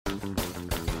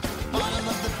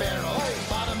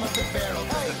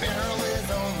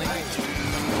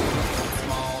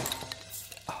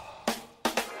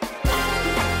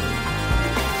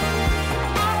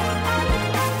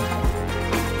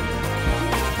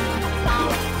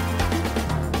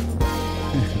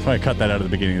Probably cut that out of the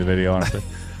beginning of the video, honestly.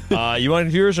 You want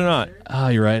viewers or not? Oh,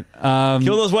 you're right.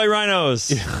 Kill those white rhinos.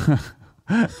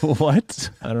 What?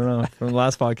 I don't know. From the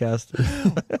last podcast.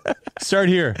 Start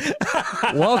here.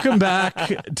 Welcome back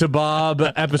to Bob,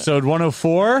 episode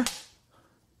 104.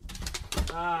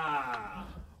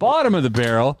 Bottom of the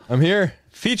barrel. I'm here.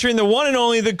 Featuring the one and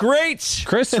only, the great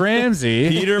Chris Ramsey.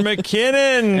 Peter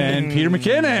McKinnon. And Peter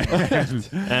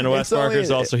McKinnon. And Wes Barker's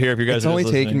also here if you guys It's are only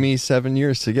just listening. taken me 7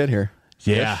 years to get here.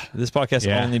 Yeah. This podcast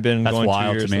has only been That's going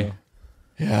wild 2 years. to me.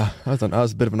 So. Yeah, I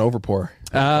was a bit of an overpour.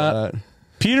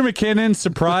 Peter McKinnon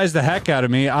surprised the heck out of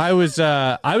me. I was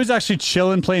actually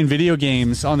chilling playing video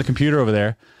games on the computer over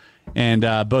there, and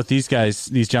both these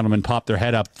gentlemen popped their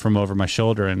head up from over my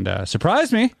shoulder and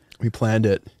surprised me. We planned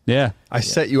it. Yeah. I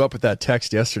set you up with that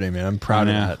text yesterday, man. I'm proud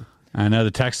of that. I know the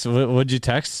text. What'd you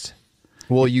text?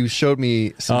 Well, you showed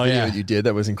me some video yeah. that you did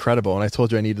that was incredible, and I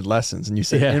told you I needed lessons, and you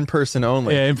said in person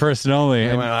only. Yeah, in person only.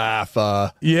 And I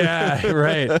went, Yeah,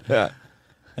 right. yeah.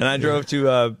 And I drove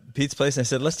to Pete's place and I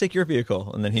said, let's take your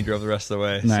vehicle. And then he drove the rest of the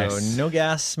way. Nice. So no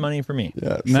gas money for me.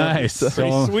 Yeah, Nice.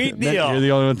 Pretty sweet deal. You're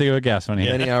the only one thinking about gas money.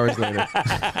 Many hours later.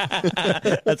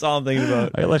 That's all I'm thinking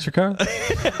about. I electric car?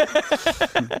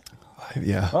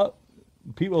 Yeah. Oh,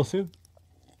 Pete will soon.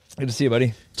 Good to see you,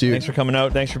 buddy. Dude. Thanks for coming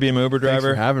out. Thanks for being my Uber driver.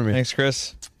 Thanks for having me. Thanks,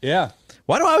 Chris. Yeah.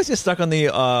 Why do I always get stuck on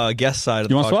the guest side of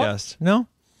the You want podcast? swap? No?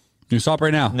 You stop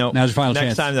right now. No. Now's your final Next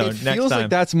chance. time, though. It Next feels time. like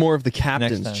that's more of the Next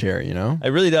captain's time. chair, you know? It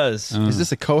really does. Is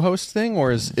this a co-host thing,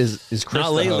 or is Chris Not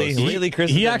the lately. host? Lately,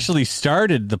 Chris. He has actually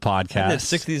started the been- I podcast. did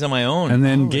 6 of these on my own. and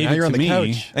then gave now it you're to on the me.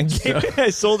 couch. And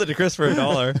I sold it to Chris for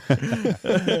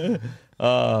 $1.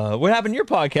 What happened to your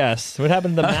podcast? What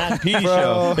happened to the Matt and Petey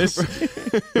show?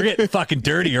 We're getting fucking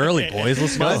dirty early, boys.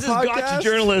 Let's go. This is gotcha Podcast?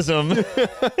 journalism.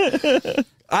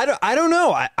 I don't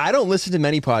know. I don't listen to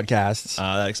many podcasts.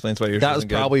 That explains why yours That was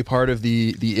wasn't good. probably part of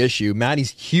the issue.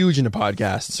 Maddie's huge into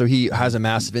podcasts, so he has a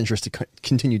massive interest to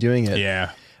continue doing it.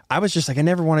 Yeah. I was just like, I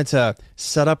never wanted to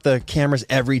set up the cameras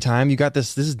every time. You got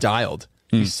this. This is dialed.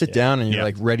 You sit down and you're Yeah.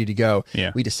 like ready to go.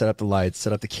 Yeah. We just set up the lights,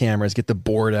 set up the cameras, get the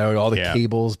board out, all the Yeah.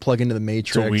 cables, plug into the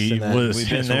matrix. So we've and then,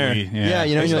 been there. yeah,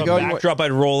 you know, There's you're a like, oh, backdrop.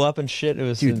 I'd roll up and shit. It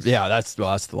was. dude, yeah, that's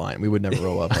the line. We would never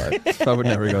roll up. I would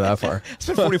never go that far.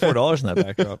 Spent $44 in that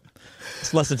backdrop.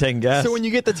 It's less than taking gas. So when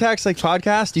you get the text like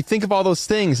podcast, you think of all those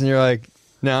things and you're like,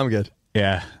 no, I'm good.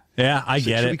 Yeah. Yeah, I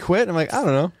get Should it. we quit? I'm like, I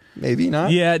don't know. Maybe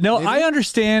not. Yeah, no, Maybe. I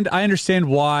understand. I understand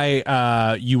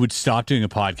why you would stop doing a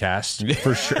podcast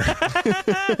for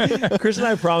sure. Chris and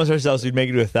I promised ourselves we'd make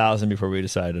it to 1,000 before we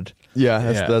decided. Yeah,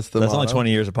 Yeah. that's the That's only motto.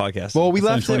 20 years of podcasting. Well, we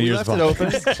That's left only it. 20 We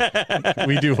years left it of open.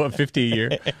 we do what 50 a year.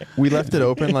 We left it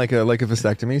open like a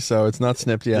vasectomy, so it's not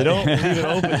snipped yet. They don't leave it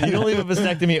open. You don't leave a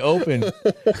vasectomy open.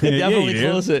 They Yeah, definitely you do.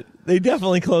 close it. They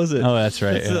definitely close it. Oh, that's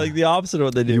right. It's yeah. like the opposite of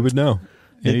what they do. You would know.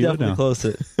 Yeah, They you would definitely know. close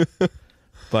it.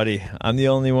 Buddy, I'm the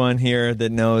only one here that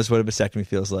knows what a vasectomy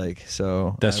feels like.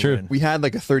 So That's I true. win. We had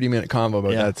like a 30-minute convo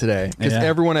about Yeah. that today because Yeah.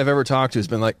 everyone I've ever talked to has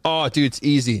been like, "Oh, dude, it's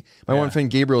easy." My one friend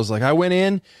Gabriel's like, "I went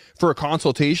in for a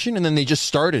consultation and then they just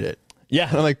started it." Yeah.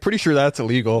 And I'm like, pretty sure that's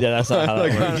illegal. Yeah, that's not how that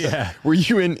Like, works. Yeah. Were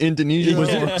you in Indonesia? Was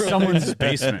it someone's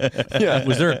basement? Yeah.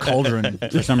 Was there a cauldron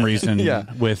for some reason Yeah.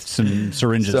 with some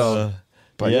syringes? So,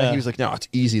 but yeah. yeah. he was like, "No, it's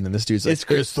easy." And then this dude's like, It's "It's,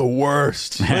 good. the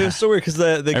worst." Well, it was so weird because the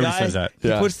Everybody guy says that. he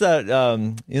Yeah. puts that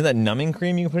you know that numbing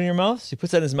cream you can put in your mouth. So he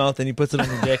puts that in his mouth and he puts it on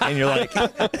your dick and you're like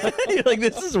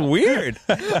this is weird.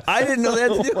 I didn't know they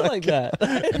had to do it like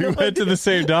that. We went to the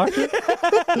same doctor.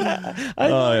 I had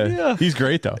no idea. He's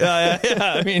great though. Yeah.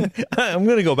 I mean, I'm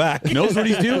gonna go back. Knows what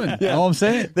he's doing. All I'm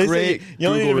saying. They Great say you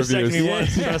only need a Google vasectomy reviews.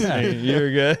 once. Trust me,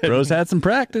 you're good. Bro's had some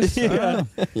practice. Yeah.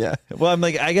 Yeah. Well, I'm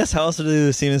like, I guess how else do they do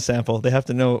the semen sample? They have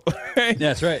to know. Right?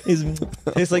 Yeah, that's right.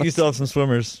 Tastes like you still have some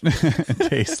swimmers.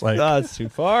 Tastes like. Oh, it's too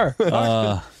far.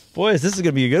 Boys, this is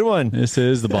gonna be a good one. This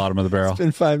is the bottom of the barrel. It's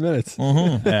been 5 minutes.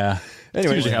 Yeah.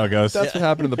 Anyway, usually how it goes. That's what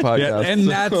happened to the podcast. Yeah, and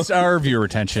that's our viewer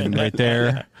retention right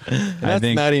there. That's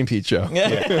Maddie and Pete show.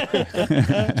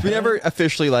 We never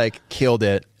officially like killed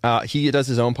it. He does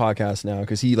his own podcast now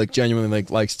because he like genuinely like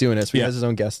likes doing it. So he Yeah. has his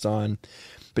own guests on.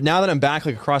 But now that I'm back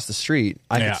like across the street,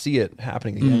 I Yeah. can see it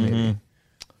happening again. Maybe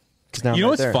because now You know I'm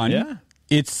what's right there. fun? Yeah.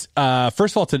 It's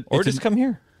first of all, Or just come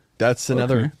here. That's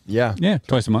another. Okay. Yeah. yeah,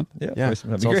 twice a month. Yeah. That'd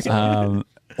It's be great. also-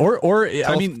 Or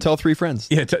Tell, I mean, tell 3 friends.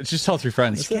 yeah, just tell 3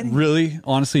 friends. Really,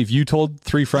 honestly, if you told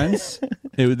 3 friends,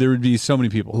 there would be so many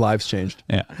people. Lives changed.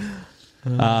 Yeah.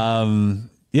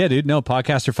 Yeah, dude. No,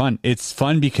 podcasts are fun. It's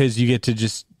fun because you get to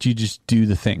just do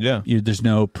the thing. Yeah. There's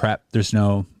no prep. There's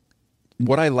no.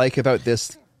 What I like about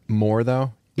this more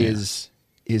though is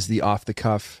the off the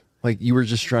cuff. Like you were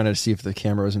just trying to see if the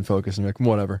camera was in focus and like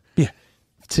whatever. Yeah.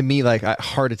 To me, like a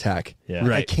heart attack. Yeah.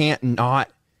 Right. I can't not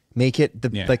make it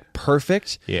like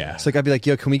perfect. Yeah. So like I'd be like,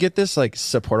 yo, can we get this like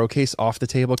Sapporo case off the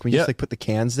table? Can we just like put the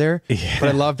cans there? Yeah. But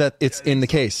I love that it's in the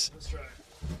case.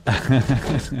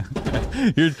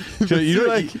 I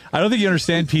don't think you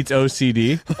understand Pete's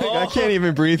OCD. I can't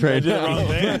even breathe right now.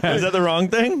 Is that the wrong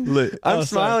thing? I'm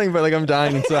smiling, but like I'm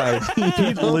dying inside.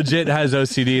 Pete legit has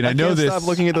OCD, and I know Can't this. Stop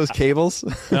looking at those cables.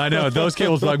 I know those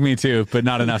cables bug me too, but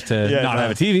not enough to not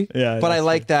have a TV. Yeah, But I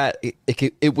like that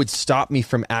it would stop me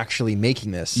from actually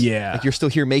making this. Yeah. Like you're still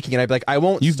here making it. I'd be like, I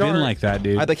won't You've start. been like that,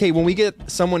 dude. I'd like, hey, when we get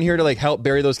someone here to like help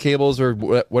bury those cables or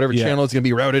whatever channel is going to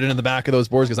be routed into the back of those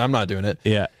boards because I'm not doing it.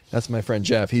 Yeah. That's my friend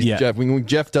Jeff. He's Jeff. When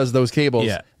Jeff does those cables,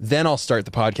 then I'll start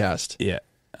the podcast. Yeah.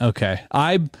 Okay.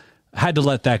 I had to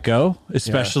let that go,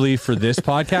 especially for this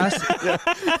podcast.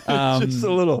 Just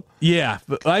a little. Yeah.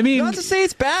 But, I mean, Not to say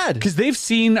it's bad. because they've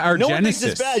seen our No one Genesis.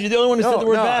 thinks it's bad. You're the only one who said the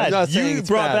word no, I'm bad. not saying You it's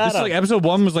brought bad. that This is up. like episode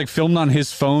 1 was like filmed on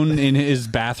his phone in his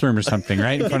bathroom or something,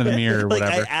 right? In front of the mirror or Like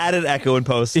whatever. I added echo in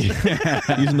post.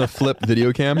 Using the flip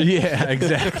video cam Yeah,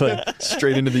 exactly.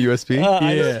 straight into the USB.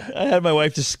 I had my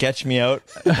wife just sketch me out.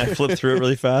 I flipped through it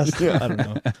really fast. I don't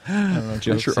know. I'm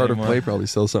Jokes sure Art of anymore. Play probably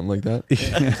sells something like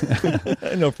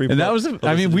that. No free. And that was,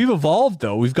 I mean, we've evolved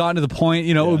though. We've gotten to the point,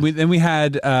 you know, then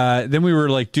we were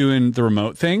like doing the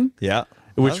remote thing. Yeah.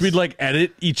 Which we'd like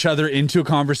edit each other into a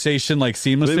conversation like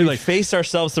seamlessly. We Like face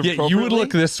ourselves appropriately. you would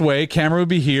look this way, camera would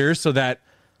be here so that,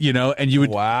 you know, and you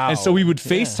would, and so we would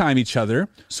FaceTime each other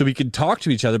so we could talk to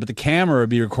each other, but the camera would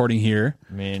be recording here.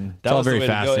 I mean, that all was the very way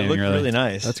to go. It fascinating, looked really. really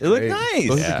nice. That's it looked great. nice.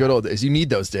 Those are the good old days. You need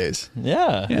those days.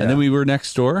 Yeah. And then we were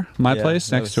next door, my place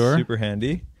that next was door. super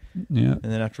handy. Yeah. And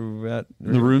then after that,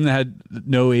 The room that had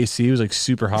no AC was like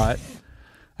super hot.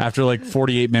 After like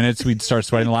 48 minutes, we'd start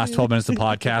sweating. The last 12 minutes of the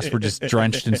podcast, we're just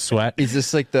drenched in sweat. Is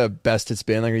this like the best it's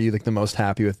been? Like, are you like the most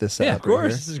happy with this setup? of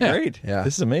course, this is great. Yeah.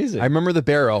 This is amazing. I remember the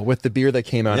barrel with the beer that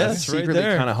came out. I was Yes, right secretly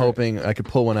there. kind of hoping I could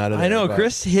pull one out of there. I know but-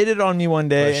 Chris hit it on me one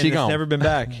day, But and she it's gone. never been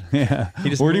back. Yeah. He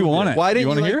just Where do you moved want it. it? Why didn't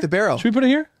wanna you like hear? the barrel? Should we put it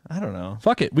here? I don't know.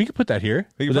 Fuck it. We could put that here.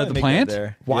 We Was could that the probably make plant? that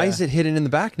there. Why Yeah. is it hidden in the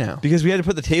back now? Because we had to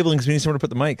put the table in because we need someone to put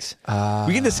the mics.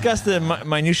 We can discuss the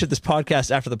minutia of this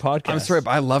podcast after the podcast. I'm sorry,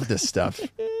 but I love this stuff.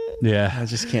 Yeah. I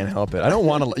just can't help it. I don't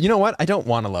want to. You know what? I don't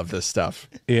want to love this stuff.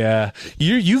 Yeah.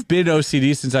 You've been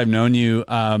OCD since I've known you,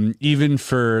 even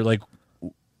for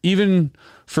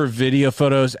video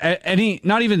photos,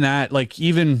 not even that, like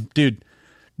even, dude,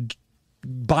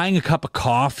 buying a cup of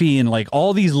coffee and like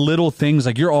all these little things,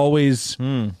 like you're always,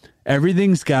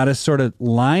 everything's got to sort of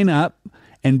line up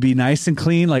and be nice and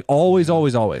clean, like always.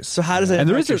 So how does that And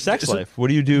there impact is your a- sex so- life? What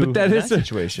do you do but that in is that a-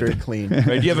 situation? Very clean. Right?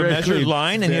 Do you have a Very measured clean.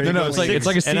 line and you have to No, go it's like a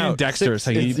six scene and in out? Dexter. It's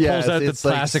like he Yeah, pulls out the it's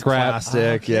like plastic wrap.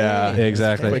 Plastic, yeah.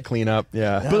 Exactly. Quick cleanup,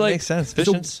 yeah. That But, like, makes sense.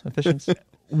 Efficiency.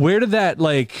 Where did that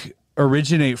like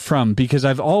originate from? Because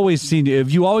I've always seen you. Have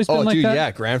you always been Oh, like dude, that?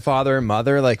 yeah. Grandfather,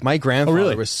 mother. Like, my grandfather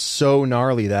really? was so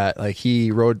gnarly that, like,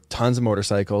 he rode tons of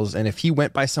motorcycles. And if he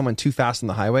went by someone too fast on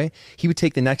the highway, he would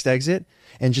take the next exit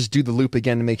and just do the loop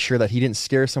again to make sure that he didn't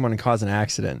scare someone and cause an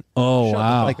accident. Oh,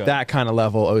 wow. Like that kind of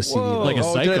level OCD. Whoa. Like a Did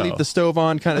I psycho. leave the stove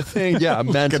on kind of thing? Yeah,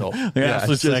 mental. Yeah,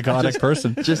 absolute psychotic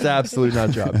person. Just absolute nut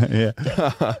job. Yeah.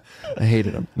 I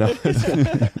hated him. No,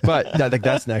 but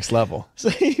that's next level. So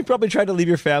you probably tried to leave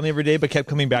your family every day, but kept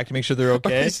coming back to make sure they're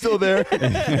okay. He's still there. Are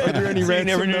there any So you ransom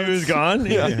never knew he was notes? gone.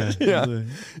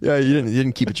 Yeah. You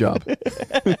didn't keep a job.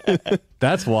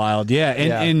 That's wild. Yeah.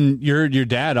 And your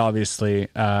dad, obviously,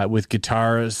 with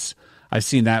guitars, I've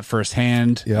seen that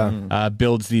firsthand. Yeah.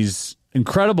 Builds these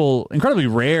incredibly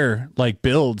rare like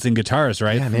builds in guitars,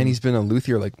 right? Yeah, man, he's been a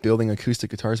luthier, like building acoustic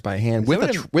guitars by hand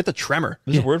with a tremor.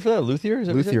 There's a word for that? Luthier? Is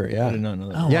that what you Luthier, said? yeah. I did not know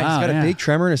that. Oh, Yeah, wow, he's got yeah. a big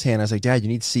tremor in his hand. I was like, Dad, you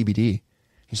need CBD.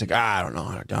 He's like, I don't know.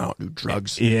 I don't do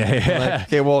drugs. Yeah. I'm like,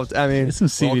 okay, well, I mean, Get some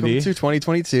CBD. welcome to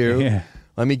 2022. Yeah.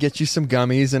 Let me get you some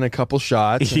gummies and a couple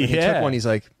shots. And then he Yeah. took one. He's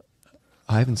like,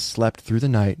 I haven't slept through the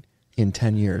night in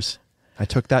 10 years. I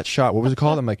took that shot. What was it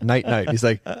called? I'm like, night. He's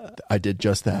like, I did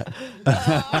just that.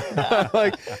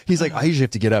 He's like, I usually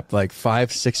have to get up like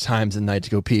 5-6 times a night to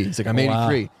go pee. He's like, I'm Wow.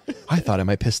 83. I thought I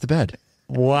might piss the bed.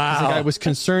 Wow. He's like, I was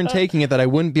concerned taking it that I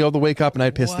wouldn't be able to wake up and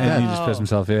I'd piss the And bed. he just pissed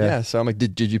himself. Yeah. Yeah, so I'm like,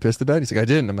 did you piss the bed? He's like, I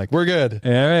didn't. I'm like, we're good.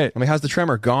 All right. I'm like, how's the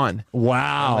tremor? Gone.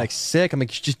 Wow. I'm like, sick. I'm like,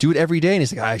 just do it every day. And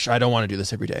he's like, I don't want to do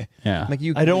this every day. Yeah. I'm like,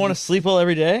 I don't want to sleep well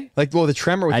every day. like, well, the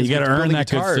tremor with You his gotta earn building that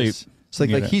good guitars. sleep. So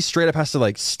like he straight up has to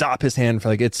like stop his hand for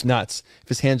like, it's nuts. If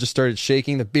his hand just started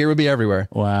shaking, the beer would be everywhere.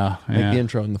 Wow. Like Yeah. the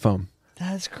intro in the foam.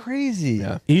 That's crazy.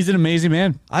 Yeah. He's an amazing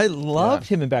man. I loved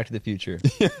him in Back to the Future.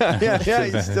 yeah.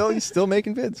 He's still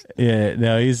making vids. Yeah.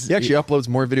 No, He actually uploads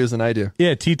more videos than I do.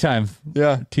 Yeah. Tea time.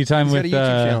 Yeah. Tea time He's with got a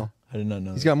YouTube channel. I did not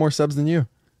know. He's got more subs than you.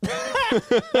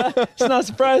 It's not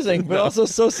surprising, but also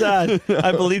so sad.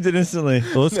 I believed it instantly.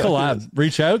 Well, let's collab.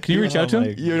 Reach out. Can you reach out to Oh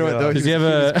him? my You know what though? Does he have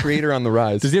was a- creator on the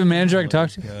rise? Does he have a manager I can talk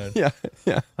to?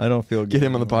 Yeah. I don't feel good. Get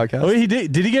him on the podcast. Oh, he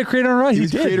did. Did he get creator on a ride? He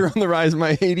was did. creator on the rise.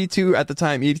 My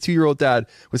 82-year-old dad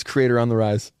was creator on the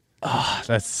rise.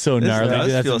 That's so gnarly. does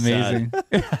Dude, that's feel amazing.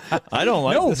 I don't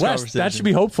like No, this Wes, conversation. that should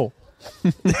be hopeful.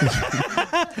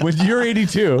 When you're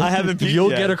 82, I haven't peaked you'll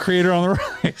yet. get a creator on the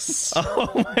rise.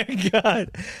 Oh my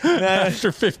god!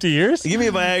 After 50 years? Give me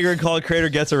a Viagra and call it Crater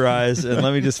gets a rise, and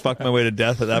let me just fuck my way to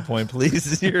death at that point,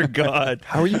 please. Dear God.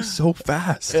 How are you so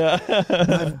fast? I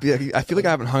feel like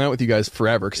I haven't hung out with you guys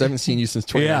forever because I haven't seen you since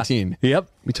 2019. Yep.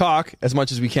 We talk as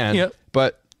much as we can, Yep.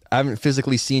 but I haven't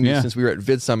physically seen you Yeah. since we were at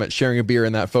Vid Summit sharing a beer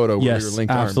in that photo where we were Yes,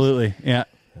 linked arms. absolutely. Yeah.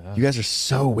 You guys are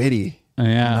so witty.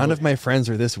 Yeah. None of my friends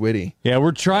are this witty. Yeah,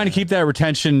 we're trying to keep that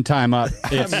retention time up.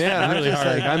 It's Man, I'm really just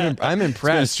hard. like I'm It's been a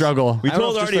impressed. struggle. We I don't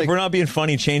told know if Artie just, if we're not being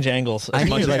funny, change angles as I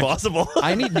much need, as like- possible.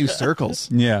 I need new circles.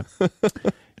 Yeah.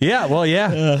 Yeah, well,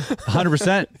 yeah.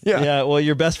 100%. Yeah, well,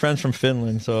 you're best friends from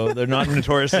Finland, so they're not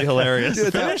notoriously hilarious.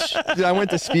 Dude, I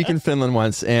went to speak in Finland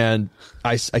once, and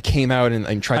I came out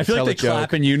and tried I to feel tell like a they joke.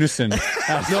 clap in unison.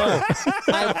 No,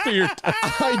 After your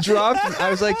I dropped.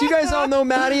 I was like, "Do you guys all know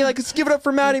Maddie? Like, let's give it up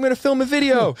for Maddie. I'm going to film a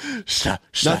video." Slap,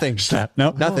 Nothing. Slap. No.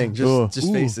 Nothing. Just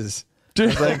Ooh. faces.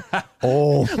 Dude, Like,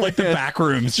 oh, like the back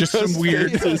rooms, just some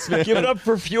weird. faces, man. Give it up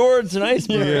for fjords and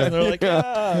icebergs. Yeah. And they're like,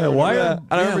 Yeah, why Yeah. are,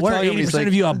 I remember why are telling him, 80% he's like-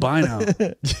 of you albino?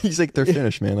 He's like, "They're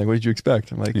Finnish, man. Like, what did you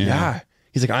expect?" I'm like, Yeah. "Yeah."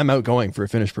 He's like, "I'm outgoing for a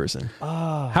Finnish person."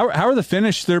 How are the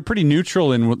Finnish? They're pretty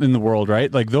neutral in the world,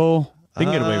 right? Like they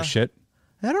can get away with shit.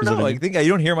 I don't know. I think you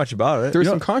don't hear much about it. There was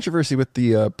some controversy with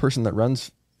the person that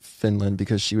runs Finland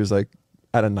because she was like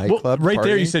at a Well, nightclub. right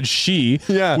there, you partying. said she,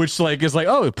 Yeah. which like is like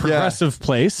progressive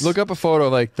place. Look up a photo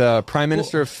of like the prime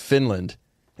minister of Finland,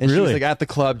 and she was Really? like at the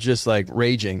club just like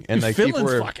raging, and Dude, like Finland's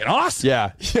people were fucking awesome.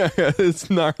 yeah, it's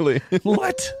gnarly.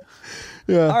 What?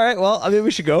 All right, well, I mean,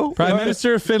 we should go. Prime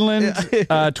Minister of Finland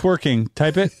twerking.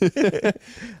 Type it.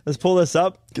 Let's pull this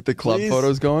up. Get the club Please.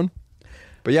 photos going.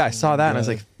 But yeah, I saw that and I was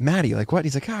like, Maddie, like what?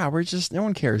 He's like, we're just no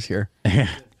one cares here.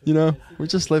 You know, we're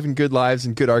just living good lives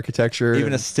and good architecture.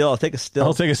 Even a still. I'll take a still.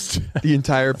 I'll take the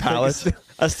entire palette.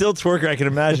 a still twerker. I can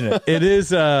imagine it. It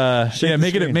is. Yeah, the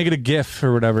make screen. it a GIF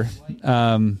or whatever.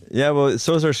 Yeah, well,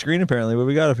 so is our screen apparently. What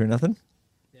we got up here? Nothing?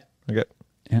 Yeah. Okay.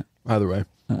 Yeah, Either way,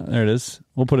 there it is.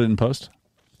 We'll put it in post.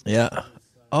 Yeah.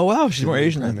 Oh, wow. She's more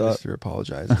Asian than Prime I thought. Minister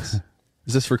apologizes.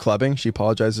 Is this for clubbing? She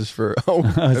apologizes for. Oh,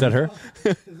 Is that her?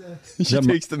 she that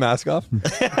takes the mask off.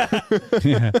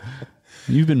 Yeah.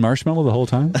 You've been marshmallow the whole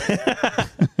time.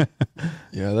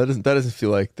 Yeah, that doesn't feel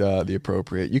like the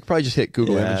appropriate. You could probably just hit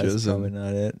Google Images. That's probably And,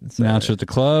 not it. It's Announcer at the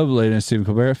club. Lady Stephen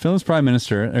Colbert. Finland's Prime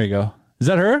Minister. There you go. Is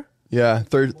that her? yeah,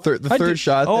 the I third did-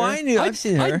 shot. Oh, there. I knew. I've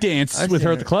seen her. I danced I've with seen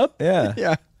her at the club. Yeah.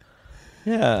 Yeah,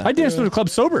 Yeah. I danced with the club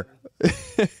sober.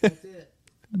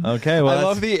 Okay. Well, I that's-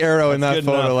 love the arrow in that good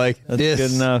photo. enough. Like That's this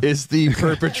good enough. is the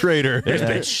perpetrator. This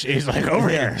bitch is like over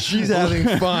here. She's having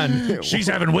fun. She's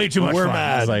having way too much We're fun.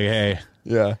 mad. It's like, hey,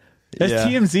 Yeah, that's Yeah.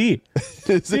 TMZ.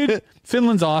 Dude,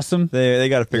 Finland's awesome. They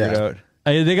got to figure it Yeah.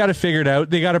 out. They got it figured out.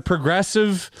 They got a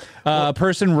progressive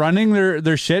person running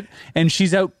their shit, and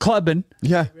she's out clubbing,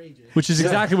 yeah. which is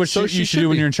exactly what So you she should should do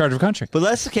when be. you're in charge of a country. But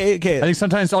that's okay. I think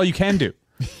sometimes all you can do.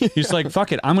 You're just like,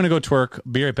 fuck it. I'm going to go twerk.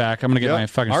 Be right back. I'm going to get my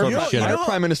fucking Our, sober shit our out.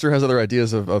 prime minister has other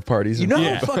ideas of parties. You know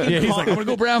Yeah. how fucking Yeah, he's like, I'm going to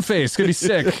go brown face. It's going to be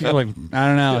sick. I'm like, I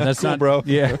don't know. That's cool, not, bro.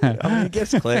 Yeah. I mean, it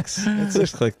gets clicks. It's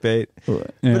just clickbait.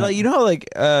 Yeah. But like, you know how like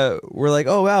we're like,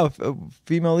 oh wow,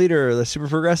 female leader, that's super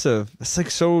progressive. It's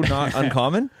like so not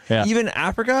uncommon. Yeah. Even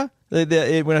Africa, when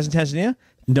I was in Tanzania,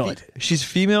 No, she's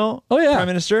female. Oh, yeah. prime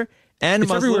minister and It's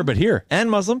Muslim, everywhere but here.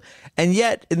 and Muslim, and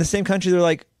yet in the same country they're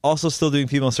like also still doing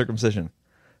female circumcision.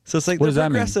 So it's like What they're does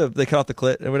that mean? progressive. They cut off the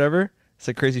clit or whatever. It's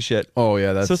like crazy shit. Oh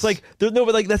yeah, that's So it's like but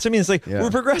like that's what I mean. It's like Yeah. we're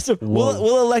progressive.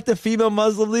 We'll elect a female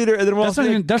Muslim leader, and then we'll that's also not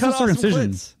be even, like, that's cut not off some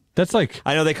circumcision. clits. That's like,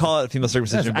 I know they call it female that's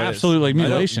circumcision, but absolute like I know.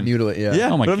 mutilation. mutilate. Yeah, Yeah.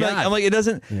 Oh my but God. I'm like, it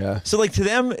doesn't. Yeah. So like to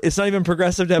them, it's not even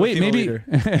progressive to have a Wait, female maybe, leader.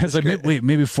 it's like,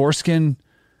 maybe foreskin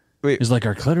Wait. is like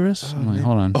our clitoris. I'm like,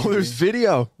 hold on. Oh, there's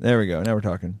video. There we go. Now we're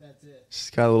talking. She's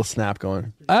got a little snap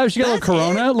going. Oh, she got a little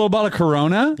Corona, a little bottle of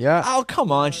Corona. Yeah. Oh come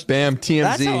on. Bam. TMZ.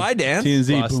 That's how I dance. TNZ,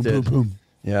 boom, Busted. boom, boom.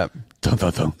 Yeah. Dun,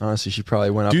 dun, dun. Honestly, she probably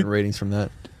went up Dude. in ratings from that.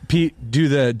 Pete, do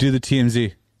the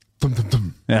TMZ.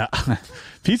 Yeah,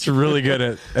 Pete's really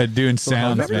good at doing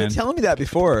sounds, Remember you man. telling me that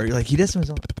before? You're like he does some.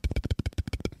 So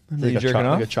you jerking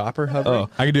off? like a chopper hovering. Oh.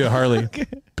 I can do it, Harley.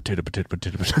 Potato, potato,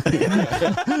 potato,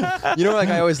 potato. You know, like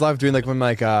I always love doing like when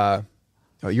like oh,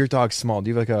 your dog's small. Do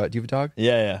you have a dog?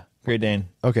 Yeah, yeah. Great Dane.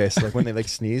 Okay, so like when they like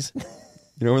sneeze,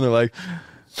 you know when they're like,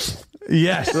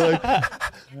 Yes. Siri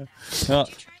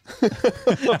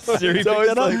picked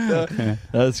that up?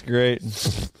 That's great.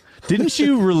 Didn't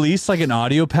you release like an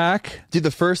audio pack? Dude,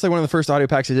 one of the first audio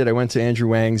packs I did, I went to Andrew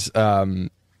Wang's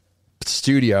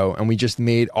studio and we just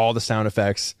made all the sound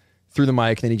effects through the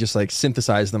mic, and then he just like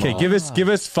synthesized them all. Okay, give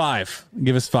us 5.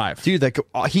 Give us 5. Dude, like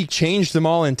he changed them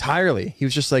all entirely. He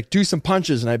was just like, do some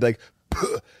punches, and I'd be like,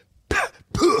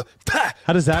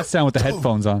 How does that sound with the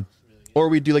headphones on? or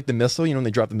we'd do like the missile, you know, when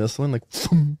they drop the missile in, like,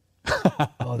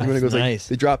 Oh, when it goes nice. like,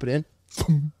 they drop it in.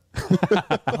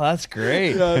 Oh, that's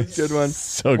great. Yeah, that's a good one.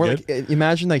 So Or good. like,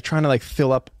 imagine like trying to like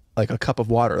fill up like a cup of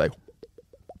water, like.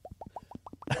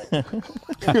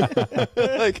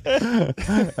 Like,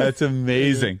 That's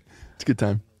amazing. it's a good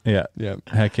time. Yeah. Yeah.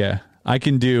 Heck yeah. I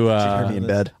can do Heard me in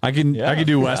bed. I can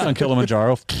do West on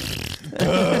Kilimanjaro.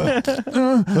 Oh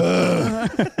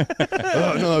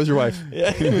no, that was your wife.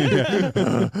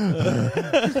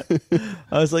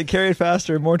 I was like, carry it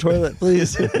faster, more toilet,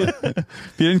 please. If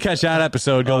you didn't catch that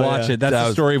episode, go watch it. That's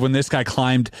the story of when this guy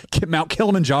climbed Mount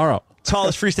Kilimanjaro.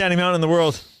 Tallest freestanding mountain in the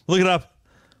world. Look it up.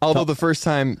 Although the first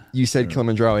time you said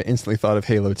Kilimanjaro, I instantly thought of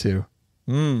Halo 2.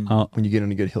 Oh, When you get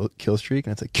on a good kill streak,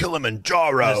 and it's like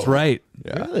Kilimanjaro. that's right.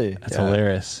 Yeah. Really? That's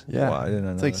hilarious. Yeah. Wow, I didn't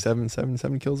know It's like that.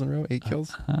 seven kills in a row, 8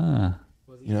 kills. Ah.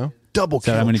 You know, double Is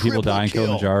that how many people die in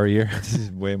Kilimanjaro a year? This is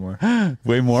way more.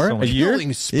 Way more? So A much. year?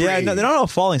 Yeah, no, they're not all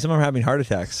falling. Some of them are having heart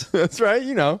attacks. That's right.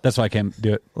 You know, That's why I can't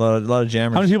do it. A lot of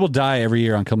jammers. How many people die every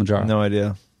year on Kilimanjaro? No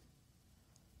idea.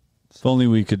 If only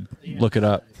we could look it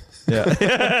up. Yeah.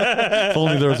 If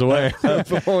only there was a way.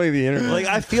 if only the internet. Like,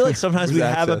 I feel like sometimes With we'd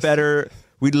have a access. better.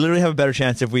 We'd literally have a better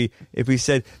chance if we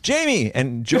said Jamie,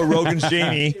 and Joe Rogan's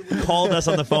Jamie called us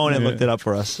on the phone and looked it up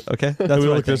for us. Okay, that's we what I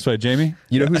look think. this way, Jamie.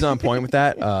 You know who's on point with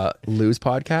that? Lou's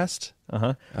podcast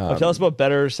Tell us about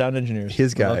better sound engineers.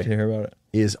 his I'd love guy to hear about it.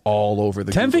 is all over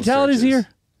the 10 Google fatalities a searches. year.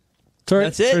 Sorry,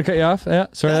 That's it? Sorry to cut you off. Yeah,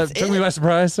 sorry, That's that took me it? by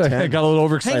surprise. I 10. got a little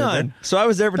overexcited. Hang on. there. So I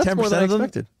was there for That's 10% more than I of them.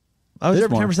 expected. I was It's there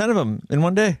for more. 10% of them in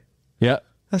one day. Yeah,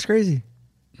 That's crazy.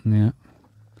 yeah.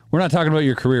 We're not talking about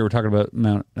your career. We're talking about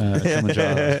Mount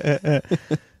Kilimanjaro.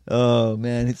 Oh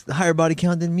man, it's the higher body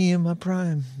count than me in my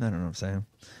prime. I don't know what I'm saying.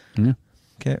 Yeah.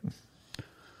 Okay.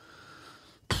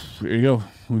 There you go.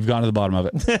 We've gone to the bottom of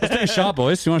it. Let's take a shot,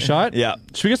 boys. You want a shot? Yeah.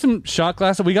 Should we get some shot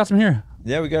glasses? We got some here.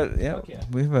 Yeah, we got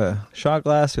we have a shot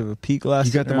glass, we have a peat glass.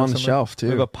 You got sitting them around on the somewhere. shelf, too.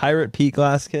 We have a pirate peat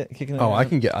glass kicking Oh, I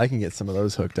around. can get some of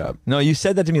those hooked up. No, you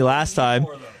said that to me last time.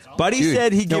 Buddy Dude,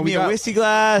 said he'd no, give we me a got- whiskey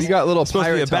glass. we got little It's supposed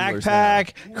to be a pirate tumblers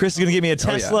backpack. Chris is going to give me a yeah.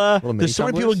 Tesla. Little mini There's so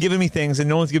many people tumblers. giving me things, and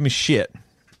no one's giving me shit.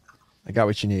 I got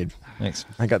what you need. Thanks.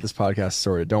 I got this podcast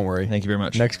sorted. Don't worry. Thank you very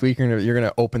much. Next week you're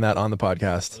gonna open that on the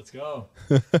podcast. Let's go.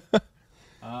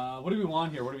 What do we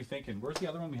want here? What are we thinking? Where's the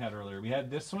other one we had earlier? We had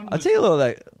this one. I'll take a little of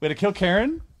that. We had to kill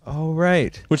Karen, Oh,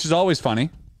 right. which is always funny.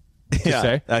 Yeah.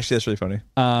 say. Actually, that's really funny.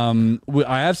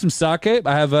 I have some sake.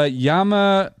 I have a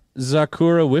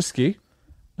Yamazakura whiskey.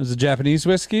 It's a Japanese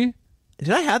whiskey.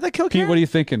 Did I have that kill Pete, what are you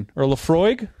thinking? Or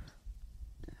Lafroig?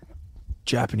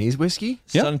 Japanese whiskey?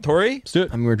 Yep. Suntory? Let's do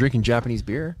it. I mean, we're drinking Japanese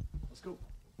beer.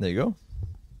 There you go.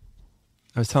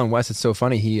 I was telling Wes, it's so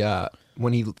funny. He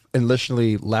when he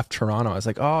initially left Toronto, I was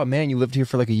like, "Oh man, you lived here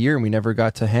for like a year and we never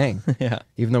got to hang." Yeah.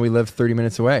 even though we lived 30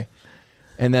 minutes away.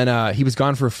 And then he was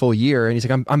gone for a full year, and he's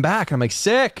like, "I'm back." And I'm like,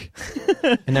 "Sick."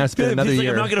 And now it's been another He's like,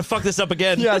 year. I'm not going to fuck this up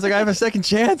again. Yeah, I was like, "I have a second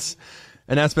chance."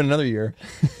 And now it's been another year.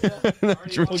 We'll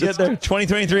get there.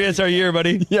 2023 is our year,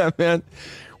 buddy. Yeah, man.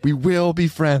 We will be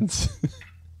friends.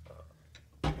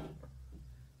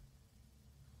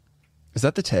 Is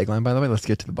that the tagline, by the way? Let's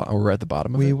get to the bottom. We're at the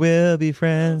bottom of We it. will be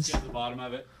friends. Get to the bottom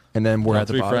of it. And then we're at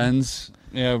the Three bottom. friends.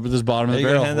 Yeah, we're this bottom of the Are you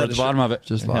gonna barrel. hand We're that at the to bottom of it.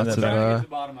 Just Hand lots that of... back. Get to the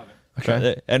bottom of it.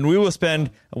 okay. And we will spend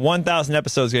 1,000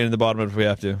 episodes getting to the bottom of it if we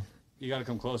have to. You got to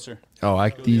come closer. Oh, I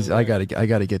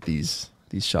gotta get these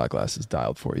shot glasses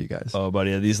dialed for you guys. Oh,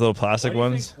 buddy, these little plastic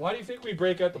ones. Why do you think we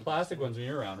break out the plastic ones when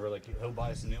you're around? We're like, he'll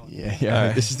buy us a new one. Yeah. All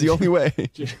right. This is the only way.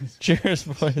 Cheers,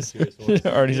 boys. Cheers, boys. He's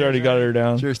already got her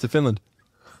down. Cheers to Finland.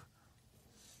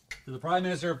 To the Prime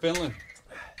Minister of Finland. Get-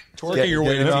 Twerking your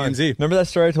way get to it on. TNZ. Remember that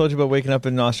story I told you about waking up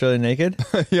in Australia naked?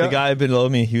 Yeah. The guy below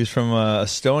me, he was from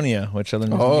Estonia, which I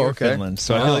learned was near okay. Finland.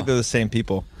 So I feel Wow. like they're the same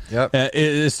people. Yep.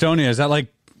 Estonia, is that like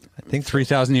I think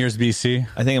 3,000 years BC?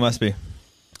 I think it must be.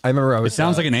 I remember I It was...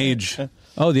 sounds like an age.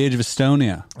 Oh, the age of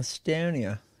Estonia.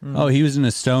 Estonia. Oh, he was an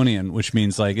Estonian, which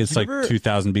means like it's like remember-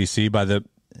 2000 BC by the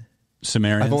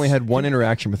Sumerians. I've only had one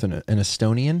interaction with an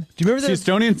Estonian. Do you remember See,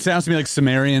 that? Estonian sounds to me like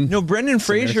Sumerian. No, Brendan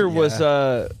Fraser Samaritan,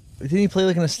 was. Didn't he play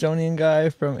like an Estonian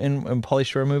guy from in Pauly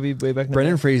Shore movie way back in the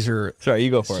Brendan day? Fraser Sorry, you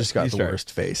go for it. just got You the start.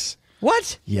 worst face.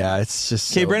 What? Yeah, it's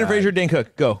just Okay, so Brendan bad. Fraser, Dane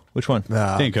Cook. Go. Which one?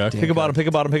 Dane Cook. Pick a bottom, pick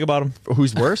a bottom, pick a bottom.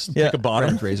 Who's worse? Yeah. Pick a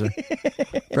bottom. Brendan Fraser.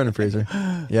 Brendan Fraser.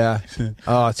 Yeah.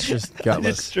 Oh, it's just Just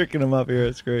gutless. tricking him up here.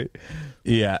 It's great.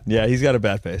 Yeah. Yeah, he's got a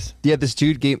bad face. Yeah, this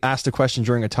dude asked a question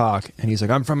during a talk, and he's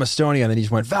like, "I'm from Estonia," and then he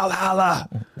just went Valhalla,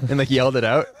 and like yelled it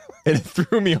out, and it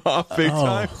threw me off big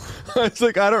time. I was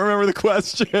like, I don't remember the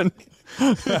question.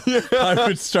 I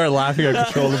would start laughing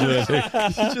uncontrollably. I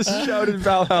think. He just shouted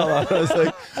Valhalla. I was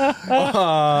like,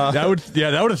 That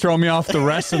would have thrown me off the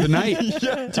rest of the night.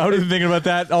 I would have been thinking about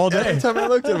that all every day. time I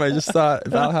looked at him, I just thought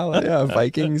Valhalla, yeah,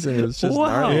 Vikings, and it was just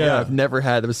gnarly. Yeah. Yeah, I've never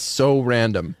had. It was so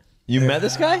random. You met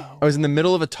this guy? I was in the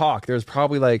middle of a talk. There was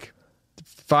probably like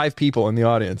 5 people in the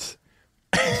audience,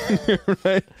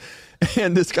 right?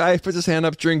 And this guy puts his hand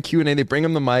up during Q&A. They bring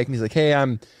him the mic, and he's like, "Hey,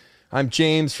 I'm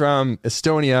James from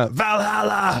Estonia.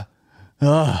 Valhalla."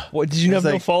 What, did you have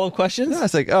no like- follow-up questions? Yeah, I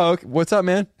was like, "Oh, okay. What's up,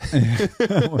 man?"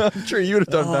 I'm sure you would have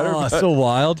done better. Oh, but- so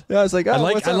wild. yeah, I was like, "Oh, I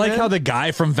like what's up, like man?" how the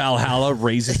guy from Valhalla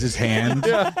raises his hand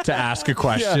to ask a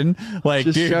question. Like,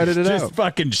 Just dude, shouted it just out.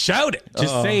 fucking shout it.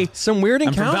 Just say, some weird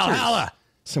 "I'm from encounters. Valhalla."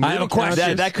 Some I weird have a question.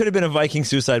 encounters. That could have been a Viking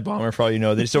suicide bomber for all you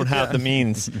know. They just don't have the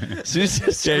means. So he's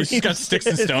just Yeah, he's just got sticks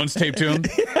and stones taped to him.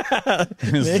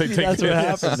 Maybe that's what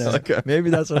happened. There. Maybe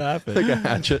that's what happened. Like a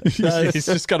hatchet. He's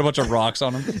just got a bunch of rocks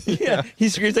on him. Yeah, he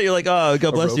screams at you like, "Oh,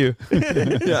 God bless rope. you."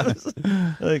 Yeah,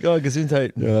 Like, "Oh,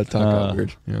 Gesundheit." yeah, that talk got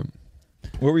weird. Yeah.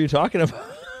 What were you talking about?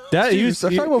 That, Dude, he was,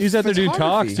 I'm talking about he's out there doing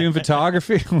photography. talks, doing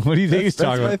photography. What do you think he's That's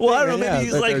talking my about? Well, I don't know. Yeah, Maybe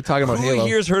he's they're like, talking about "Who Halo."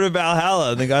 here's heard of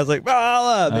Valhalla?" And the guy's like,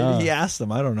 "Valhalla." Maybe he asked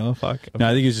them. I don't know. Fuck. No,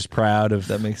 I think he's just proud of.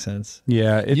 That makes sense.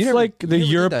 Yeah, it's You never- like you the never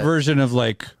did Europe that. version of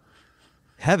like.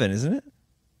 Heaven, isn't it?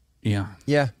 Yeah,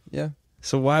 Yeah, yeah.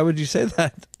 So why would you say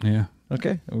that? yeah.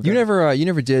 Okay. You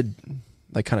never did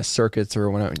like kind of circuits or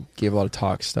went out and gave a lot of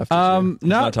talk stuff. did you?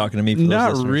 not talking to me for those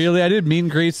Not listeners. really. I did meet and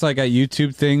greets like at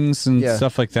YouTube things and Yeah.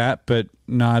 stuff like that, but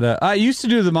not. I used to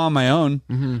do them on my own,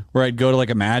 where I'd go to like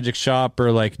a magic shop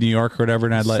or like New York or whatever,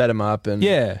 and I'd set like, them up and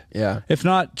yeah, yeah. if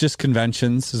not just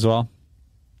conventions as well.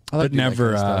 I like But doing that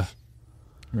never. kind of stuff.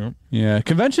 Yeah,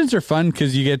 conventions are fun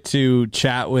because you get to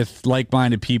chat with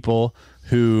like-minded people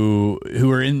who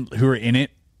are in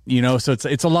it. You know, so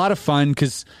it's a lot of fun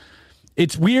because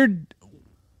it's weird.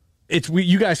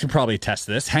 You guys can probably attest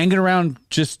to this. Hanging around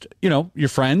just your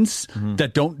friends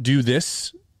that don't do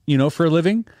this for a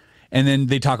living, and then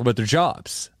they talk about their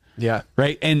jobs. Yeah.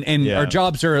 Right. And Yeah. our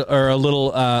jobs are a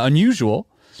little unusual,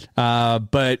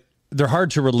 but they're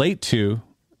hard to relate to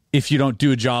if you don't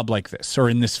do a job like this or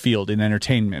in this field in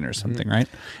entertainment or something. Right.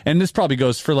 And this probably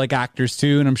goes for like actors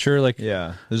too. And I'm sure like,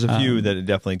 Yeah, there's a few that it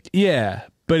definitely. yeah,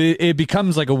 but it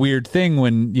becomes like a weird thing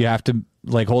when you have to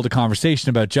like hold a conversation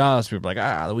about jobs. People are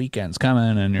like, the weekend's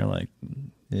coming. And you're like,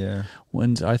 Yeah.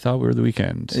 I thought we were the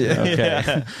weekend.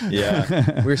 Okay.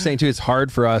 Yeah. We were saying too, it's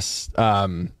hard for us.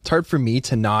 It's hard for me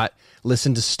to not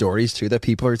listen to stories too that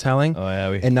people are telling. Oh,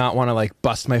 yeah, and not want to like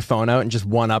bust my phone out and just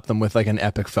one up them with like an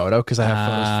epic photo because I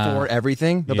have photos for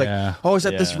everything. They're yeah. like, "Oh, is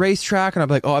that this Yeah. racetrack?" And I'm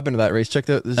like, "Oh, I've been to that race. Check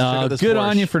out this. check out this Good Porsche."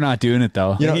 on you for not doing it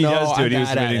though. You know, He no, does do it. I'm He was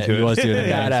bad at admitting it. to it. He was doing it.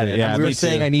 Bad at it. Yeah, we were me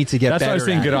saying too. I need to get That's better. why I was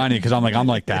saying at good it. on you because I'm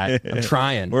like that. I'm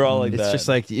trying. We're all like it's that. just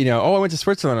like I went to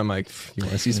Switzerland. I'm like, you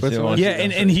want to see Switzerland? Yeah,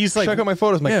 and he's like, check out my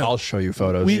photos. I'm like, Yeah. I'll show you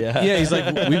photos. yeah, he's like,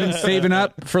 we've been saving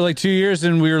up for like 2 years,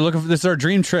 and we were looking for this is our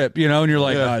dream trip, and you're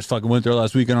like, I just fucking went there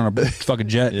last weekend on a fucking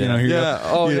jet, Here you yeah. go.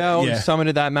 Oh yeah. We Yeah.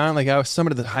 summited that mountain. Like I was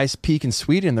summited the highest peak in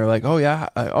Sweden. They're like, oh yeah.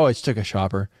 I just took a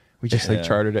shopper. We just like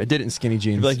chartered it. I did it in skinny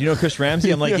jeans. Like, Chris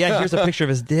Ramsey? I'm like, yeah, here's a picture of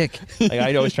his dick. Like,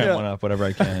 I always try and one up whatever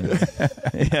I can.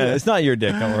 Yeah, it's not your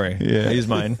dick. Don't worry. Yeah. I use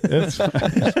mine.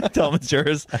 Tell him it's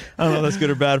yours. I don't know if that's good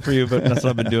or bad for you, but that's what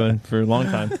I've been doing for a long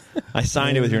time. I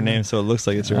signed it with your name, so it looks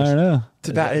like it's I yours. don't know. It's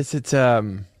about. It's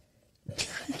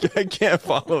I can't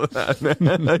follow that,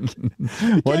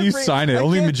 man. Why do you bring- sign it? I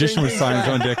Only a can't magician bring would sign his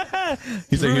own dick.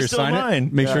 He's like, Yours here, still sign mine.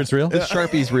 it. Make sure it's real. It's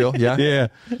Sharpie's real. Yeah. Yeah.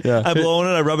 Yeah. I blow on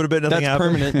it. I rub it a bit. Nothing That's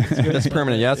happens. permanent. That's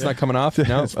permanent. Yeah, it's not coming off.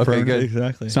 No. Okay, permanent. good.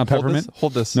 Exactly. It's not Hold peppermint. this.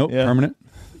 Hold this. Nope. Yeah. Permanent.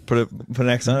 Put an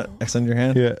X on it. X on your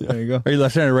hand. Yeah. There you go. Are you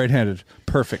left-handed or right-handed?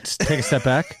 Perfect. Take a step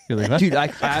back. You're like, what? Dude, I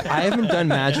haven't done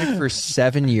magic for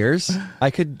 7 years.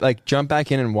 I could like jump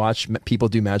back in and watch people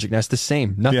do magic. And that's the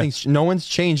same. Nothing's. No one's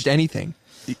changed anything.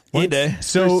 One day.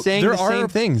 So They're saying there the are same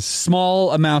things.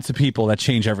 small amounts of people that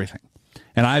change everything,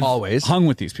 and I've Always. hung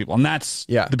with these people, and that's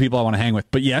Yeah. the people I want to hang with.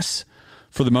 But yes,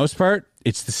 for the most part,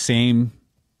 it's the same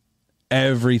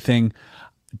everything,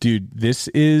 dude.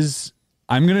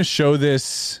 I'm gonna show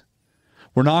this.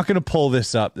 We're not gonna pull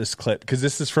this up, this clip, because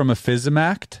this is from a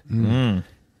Physimact,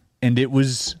 and it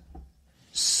was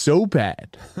so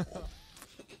bad.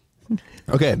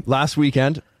 Okay, last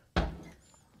weekend,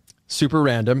 super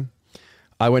random.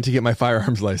 I went to get my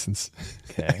firearms license.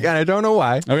 Okay. And I don't know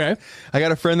why. Okay. I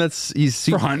got a friend he's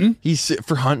For hunting? He's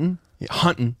for hunting.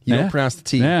 Hunting. You Yeah. don't pronounce the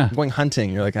T. Yeah. I'm going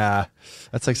hunting. You're like,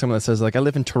 that's like someone that says like, I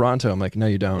live in Toronto. I'm like, no,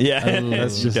 you don't. Yeah.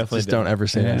 That's You just definitely don't ever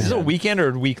say Yeah. that. Is it a weekend or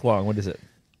a week long? What is it?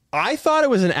 I thought it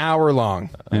was an hour long.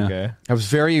 Yeah. Okay. I was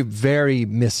very, very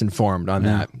misinformed on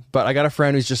that. But I got a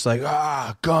friend who's just like,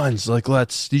 guns. Like,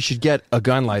 you should get a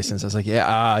gun license. I was like,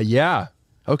 yeah.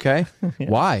 Okay.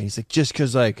 Why? He's like, just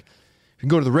because, like, you can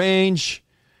go to the range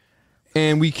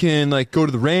and we can, like, go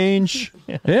to the range.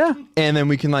 Yeah. And then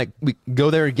we can, like, we go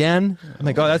there again. I'm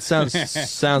like, that sounds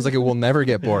like it will never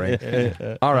get boring.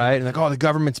 All right. And like, the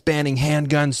government's banning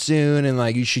handguns soon. And,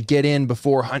 like, you should get in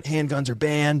before handguns are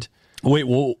banned. Wait,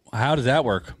 well, how does that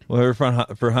work? Well,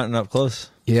 for hunting up close.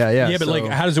 Yeah. Yeah, but like,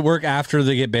 how does it work after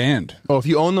they get banned? Oh, if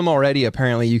you own them already,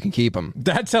 apparently you can keep them.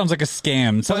 That sounds like a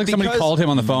scam. It sounds like somebody because- called him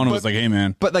on the phone and was like, hey,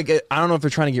 man. But like, I don't know if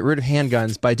they're trying to get rid of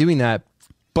handguns by doing that,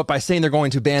 but by saying they're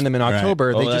going to ban them in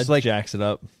October, they just like jacks it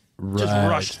up. just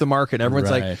rushed the market. Everyone's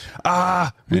Right.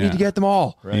 like, we need to get them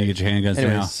all. You need to get your handguns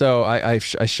Anyways, now. so I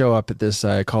show up at this.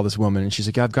 I call this woman, and she's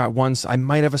like, I've got one. I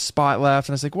might have a spot left,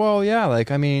 and I was like, well, yeah,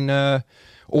 like I mean,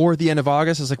 or the end of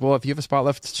August. I was like, well, if you have a spot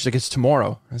left, she's like, it's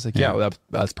tomorrow. I was like, yeah, well,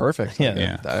 that's perfect. Yeah.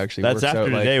 Yeah. That actually That's works after out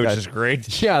today, like which that. is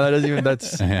great. Yeah, that doesn't even.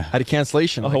 That's Yeah. I had a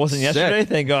cancellation. Oh, it wasn't yesterday?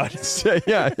 Thank God.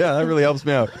 yeah, that really helps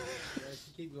me out.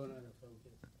 Keep going on the phone,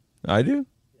 kid. I do?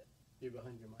 You're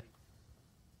behind your mic.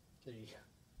 There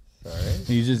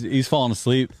you go. He's falling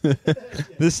asleep.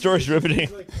 This story's riveting.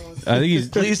 I think he's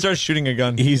Please start shooting a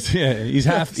gun. he's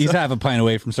half a pint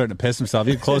away from starting to piss himself.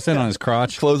 He's close in on his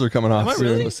crotch. Clothes are coming off I soon.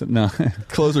 really? Listen, no,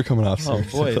 Clothes are coming off soon.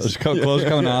 boy. clothes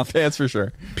coming off. Pants for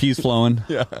sure. Peas flowing.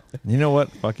 Yeah. You know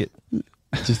what? Fuck it.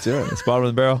 Just do it. It's bottom of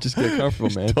the barrel. Just get comfortable,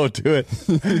 man. Don't do it,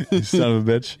 you son of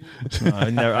a bitch.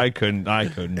 I couldn't.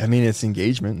 I mean, it's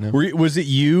engagement. No? Was it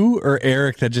you or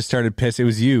Eric that just started piss? It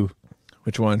was you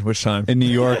Which one? Which time? in New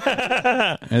York.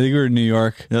 I think we were in New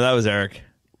York. No, that was Eric.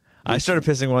 I started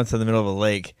pissing once in the middle of a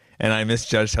lake, and I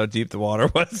misjudged how deep the water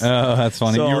was. Oh, that's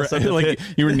funny. So you all were of a sudden the like pit-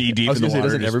 you were knee deep I was in the gonna say, water.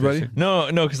 doesn't just everybody?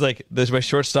 pissing. No, because like my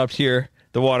short stopped here.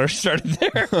 The water started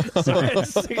there, so I had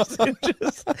 6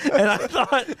 inches, and I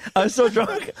thought I was so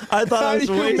drunk. I thought I was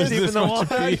do you way miss deep in this the much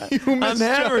water. You I'm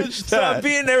hammered, misjudged so I'm that.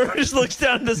 being there. Just looks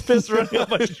down and this piss running up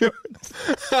my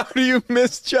shorts How do you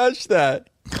misjudge that?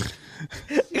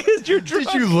 because you're drunk.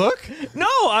 Did you look? No,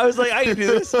 I was like, I can do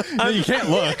this. No, you can't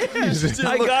look.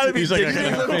 I gotta be. He's like, I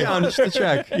digging. gotta Look down just to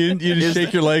check. You just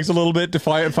shake your legs a little bit to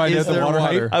find Is out the there water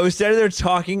water? height. I was standing there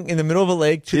talking in the middle of a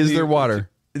lake. To Is the, there water?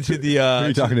 To the Who are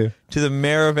you talking to? to the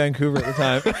mayor of Vancouver at the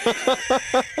time.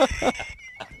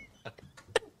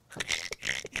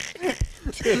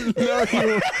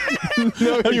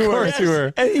 No, Of course you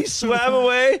were. And he swam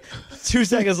away 2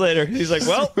 seconds later. He's like,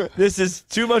 well, this is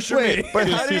too much for Wait, me. but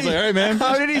how did, He's like, all right, man.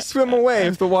 how did he swim away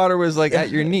if the water was like at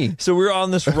your knee? So we were on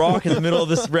this rock in the middle of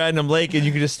this random lake, and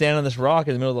you could just stand on this rock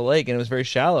in the middle of the lake, and it was very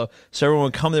shallow. So everyone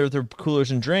would come there with their coolers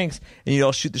and drinks, and you'd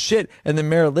all shoot the shit. And the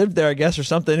mayor lived there, I guess, or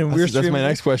something. And we were That's my screaming-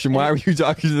 next question. Why were you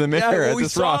talking to the mayor Yeah, well, at we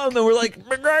this saw rock? him, and we're like,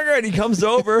 McGregor, and he comes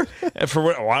over, and for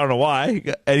what, I don't know why,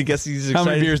 and he gets he's How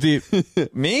excited. many beers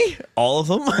deep? Me? All of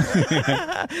them?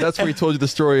 That's where he told you the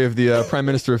story of the Prime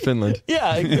Minister of Finland.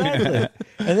 Yeah, exactly.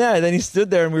 And then he stood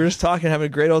there, and we were just talking, having a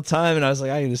great old time, and I was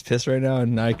like, I can just piss right now,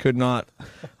 and I could not.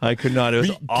 It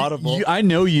was audible. I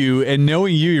know you, and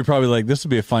knowing you, you're probably like, this would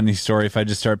be a funny story if I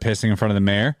just start pissing in front of the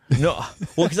mayor. No,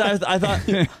 well, because I thought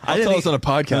I I'll didn't tell us think- on a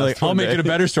podcast. You're like, I'll one make day. it a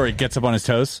better story. Gets up on his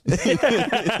toes.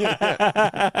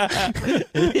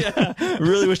 Yeah,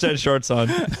 really wish I had shorts on.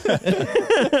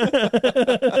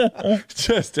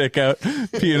 Just stick out,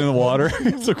 peeing in the water.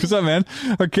 It's like, what's up, man?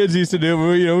 Our kids used to do it.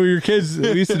 We were kids.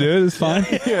 We used to do it. It's fine.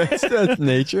 Yeah, that's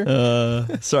nature.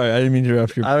 Sorry, I didn't mean to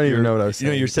interrupt you. I don't even know what I was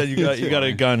saying. You said you got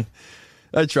a gun.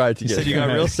 I tried to You get said you got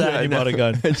real sad. Yeah, You bought a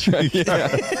gun. I tried,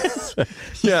 yeah.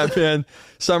 Yeah, man.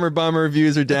 Summer bummer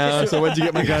views are down, so when'd you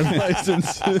get my gun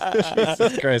license?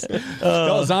 Jesus Christ.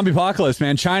 Oh, zombie apocalypse,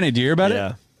 man. China, do you hear about Yeah.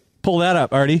 it? Pull that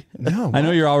up, Artie. No. I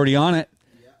know you're already on it.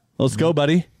 Let's go,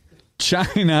 buddy.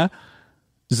 China,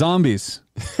 zombies.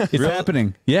 It's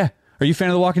happening. Yeah. Are you a fan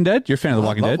of The Walking Dead? You're a fan of The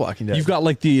Walking love Dead. Walking Dead. You've got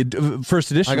like the first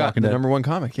edition I of got Walking the Dead. #1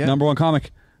 comic, yeah. Number one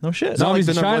comic. No shit. Zombies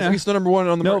in Not like the China. I think it's the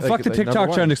 #1 on the No, market. fuck the like TikTok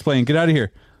 #1. trying to explain. Get out of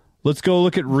here. Let's go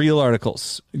look at real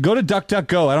articles. Go to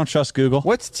DuckDuckGo. I don't trust Google.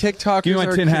 What's TikTokers Give me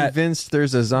my are tin hat. convinced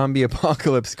there's a zombie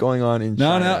apocalypse going on in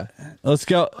No, China? no. Let's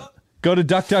go. Go to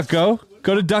DuckDuckGo.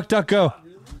 Go to DuckDuckGo.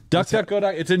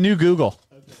 DuckDuckGo. It's a new Google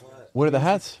What are the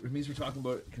hats? It means we're talking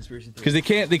about conspiracy because they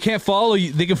can't follow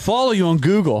you. They can follow you on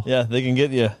Google. Yeah, they can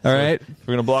get you. All right.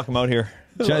 We're gonna block them out here.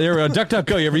 There we go.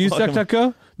 DuckDuckGo. You ever use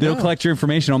DuckDuckGo? They'll collect your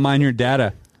information. I'll mine your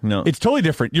data. No. It's totally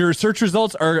different. Your search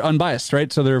results are unbiased,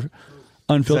 right? So they're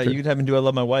unfiltered. You could have him do I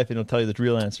love my wife and it'll tell you the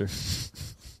real answer.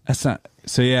 That's not.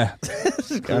 So yeah.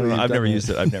 I don't know. I've never used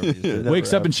it. I've never used it.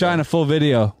 Wakes up and shine a full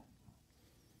video.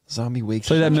 Zombie wakes.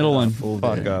 Play that middle one.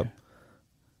 Fuck up.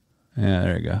 Yeah,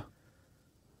 there you go.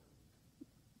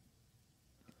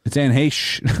 It's Anne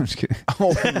Heche. I'm just kidding.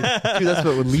 Oh, dude, that's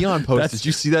what Leon posted. Did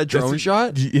you see that drone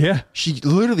shot? Yeah. She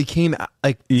literally came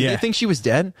like. Yeah. Did you think she was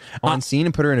dead on scene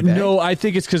and put her in a bag? No, I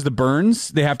think it's because the burns.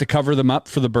 They have to cover them up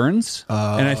for the burns,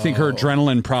 and I think her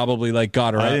adrenaline probably like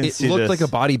got her up. It looked like a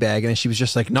body bag, and she was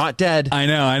just like not dead. I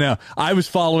know. I was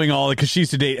following all because she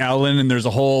used to date Ellen, and there's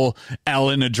a whole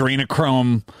Ellen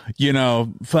adrenochrome.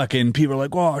 Fucking people are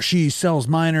like, "Wow, she sells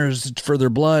minors for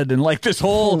their blood," and like this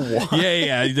whole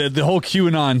the whole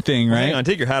QAnon thing, right? Hang on,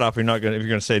 take your hat off. If you're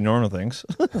gonna say normal things.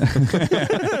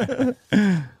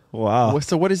 Wow.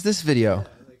 So what is this video?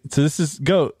 So this is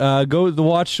go the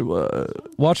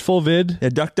watch full vid. Yeah,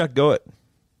 DuckDuckGo it.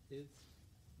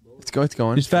 It's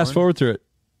going. Just fast forward through it.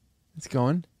 It's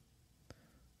going.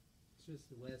 It's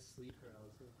just less sleep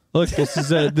paralysis.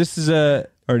 Look, this is a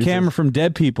camera from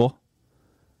dead people.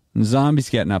 And zombies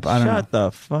getting up. I don't know. Shut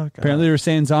the fuck up. Apparently they were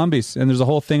saying zombies, and there's a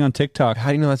whole thing on TikTok.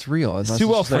 How do you know that's real? It's too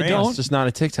well framed. framed. It's just not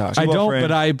a TikTok. I don't, framed.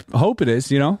 but I hope it is.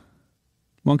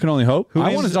 One can only hope.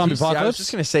 I want a zombie I was apocalypse.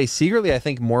 just gonna say, secretly, I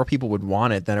think more people would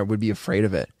want it than it would be afraid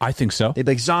of it. I think so. They'd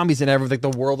be like zombies and everything.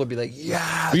 Like the world would be like,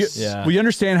 yes. We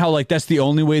understand how like that's the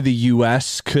only way the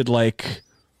U.S. could like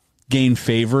gain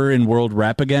favor in world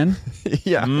rep again,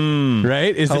 Yeah.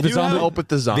 right? Is if the zombie help with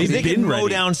the zombies. They They've can been mow ready.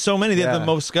 down so many. They have Yeah. the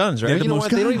most guns, right? You know most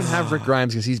what? They don't guns. even have Rick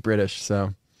Grimes because he's British.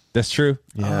 So That's true.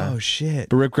 yeah, Oh shit.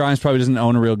 But Rick Grimes probably doesn't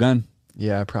own a real gun.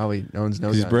 yeah, probably owns no.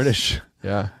 He's guns. British.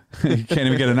 Yeah, You can't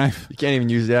even get a knife. you can't even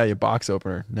use your box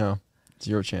opener. No,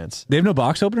 zero chance. They have no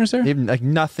box openers there? They have like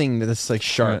nothing that's like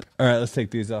sharp. All right, let's take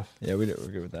these off. Yeah, we're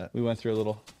good with that. We went through a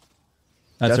little.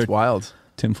 That's our wild.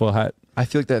 tinfoil hat. I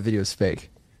feel like that video is fake.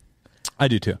 I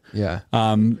do too. Yeah,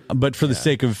 But for the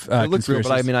sake of it looks real, but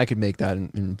I conspiracies- mean, I could make that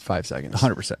in 5 seconds.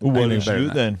 100%. What I can did do better you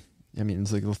than then? I mean,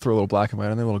 it's like they'll throw a little black and white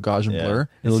on there, a little gauge and Yeah. blur.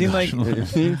 It seemed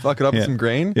like Fuck it up with some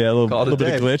grain. Yeah, a little, Call it little bit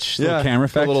day. of glitch, little camera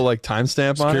Put a effect, little like timestamp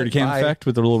on security it. cam Bye. effect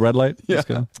with a little red light. Yeah. Let's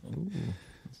go.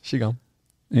 She gone.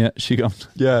 Yeah, she goes.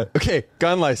 Yeah. Okay.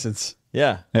 Gun license.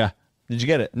 Yeah. Yeah. Did you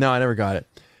get it? No, I never got it.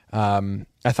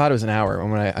 I thought it was an hour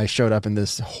when I showed up in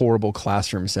this horrible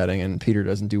classroom setting, and Peter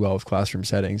doesn't do well with classroom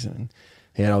settings, and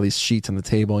he had all these sheets on the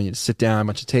table, and you just sit down, a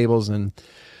bunch of tables, and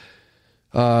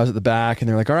I was at the back, and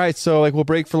they're like, all right, so like we'll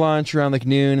break for lunch around like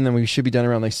noon, and then we should be done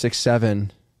around like 6,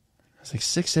 7. I was like,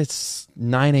 6, it's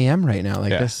 9 a.m. right now.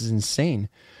 Like, Yeah. this is insane.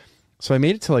 So I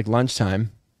made it to like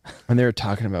lunchtime, and they were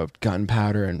talking about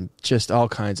gunpowder and just all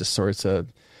kinds of sorts of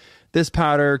this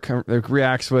powder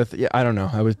reacts with, I don't know.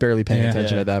 I was barely paying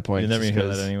attention at that point. You never just hear that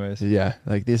 'cause, anyways. Yeah,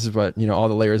 like this is what, all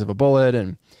the layers of a bullet,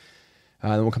 and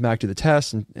then we'll come back to the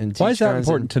test and Why teach is that guns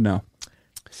important to know?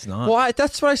 It's not. Well,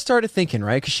 that's what I started thinking,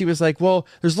 right? Because she was like, well,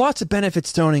 there's lots of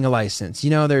benefits to owning a license.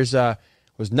 There's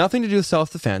was nothing to do with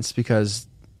self-defense because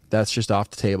that's just off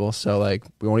the table. So, like,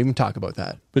 we won't even talk about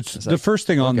that. But it's It's the like, first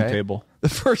thing on the okay. table. The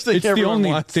first thing It's the everyone only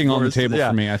wants thing on the first- table yeah.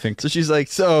 for me, I think. So she's like,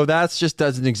 so that's just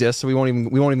doesn't exist. So we won't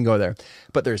even go there.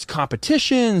 But there's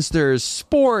competitions, there's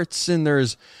sports, and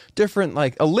there's different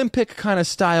like Olympic kind of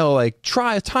style like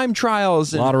time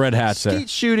trials. And A lot of red hats there. skeet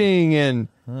shooting and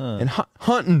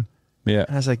hunting. Yeah.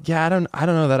 And I was like, yeah, I don't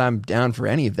know that I'm down for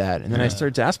any of that. And then I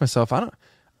started to ask myself, I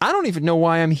don't even know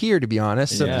why I'm here, to be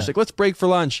honest. So Yeah. she's like, let's break for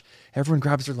lunch. Everyone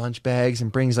grabs their lunch bags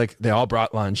and brings they all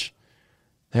brought lunch.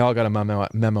 They all got a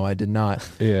memo. I did not.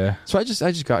 Yeah. So I just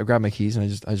grabbed my keys and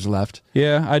I just left.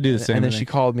 Yeah, I do the same And then thing. she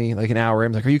called me like an hour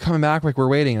in. Like, are you coming back? Like, we're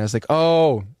waiting. And I was like,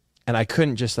 oh. And I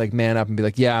couldn't just like man up and be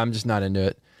like, yeah, I'm just not into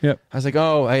it. Yep. I was like,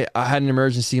 oh, I had an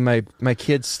emergency. My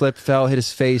kid slipped, fell, hit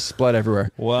his face, blood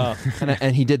everywhere. Wow.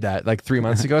 And he did that like 3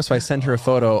 months ago. So I sent her a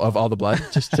photo of all the blood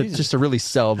just to really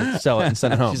sell it and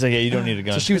send it home. She's like, yeah, you don't need a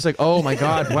gun. So she was like, oh my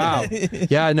God, wow.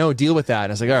 Yeah, no, deal with that.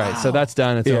 And I was like, all right, so that's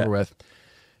done. It's Yeah. over with.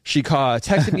 She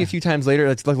texted me a few times later.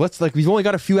 Let's we've only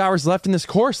got a few hours left in this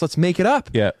course. Let's make it up.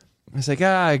 Yeah. I was like,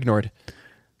 I ignored.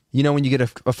 When you get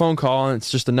a phone call and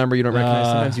it's just a number you don't recognize,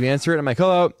 sometimes you answer it. I'm like,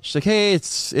 hello. She's like, hey,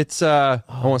 it's I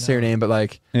won't say her name, but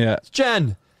like, Yeah. it's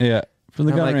Jen. Yeah. From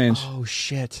the And I'm gun like, range. oh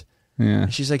shit. Yeah.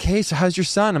 And she's like, hey, so how's your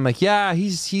son? I'm like, yeah,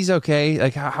 he's okay.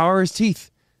 Like, how are his teeth?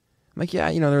 I'm like,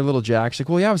 yeah, they're a little jacked. She's like,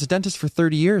 well, yeah, I was a dentist for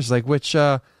 30 years. Like, which,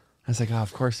 I was like, oh,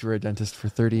 of course you were a dentist for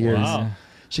 30 years. Wow.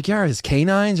 She's like, yeah, are his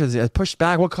canines? Are they pushed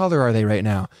back? What color are they right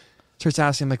now? starts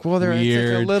asking, I'm like, well, they're it's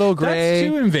Weird. like a little gray.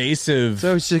 That's too invasive.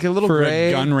 So she's like a little for gray.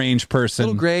 a gun range A person.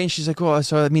 little gray. And she's like, well,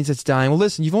 so that means it's dying. Well,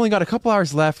 listen, you've only got a couple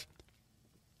hours left.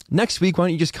 Next week, why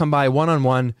don't you just come by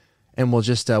one-on-one and we'll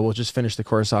just finish the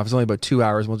course off. It's only about 2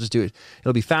 hours. We'll just do it.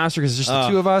 It'll be faster because it's just the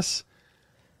two of us.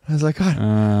 I was like,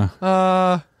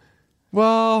 God.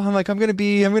 Well, I'm like, I'm gonna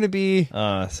be so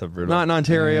brutal. not in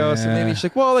Ontario, so maybe she's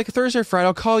like, well, like Thursday or Friday,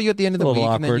 I'll call you at the end of the week,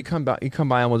 little and then awkward. you come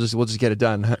by, and we'll just get it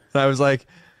done. And I was like,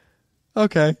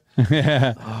 okay.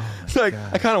 Yeah. Like,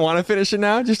 I kind of want to finish it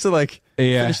now, just to like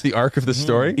finish the arc of the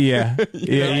story. Yeah.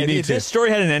 Yeah. You need if to. this story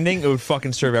had an ending, it would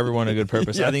fucking serve everyone a good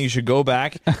purpose. I think you should go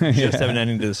back and just have an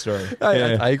ending to the story.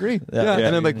 I agree. Yeah.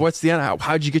 And then like, what's the end?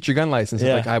 How'd you get your gun license?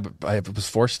 Yeah. I'm like, I was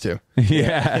forced to.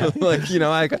 Yeah. Like, you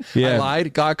know, I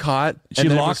lied, got caught. She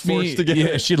and then locked was forced me. to get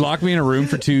Yeah, she locked me in a room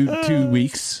for two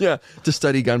weeks. to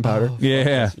study gunpowder.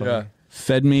 Yeah. Yeah.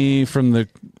 Fed me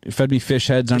fish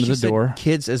heads under She the said door.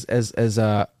 Kids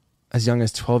as young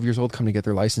as 12 years old come to get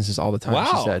their licenses all the time. Wow.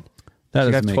 She said. That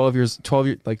She doesn't got make- 12 years,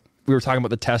 like we were talking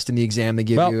about the test and the exam they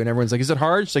give Well- you, and everyone's like, is it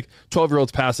hard? She's like,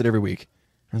 12-year-olds pass it every week.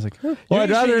 I was like, huh. Well,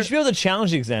 You should be able to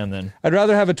challenge the exam then. I'd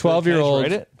rather have a 12-year-old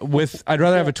write it? I'd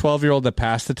rather have a 12-year-old that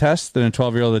passed the test than a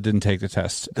 12-year-old that didn't take the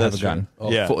test to have a gun.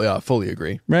 Oh, Yeah. fully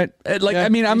agree. Right? Like, I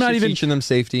mean, I'm not even teaching them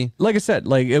safety. like I said,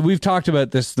 like we've talked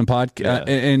about this in the podcast,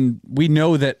 and we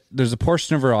know that there's a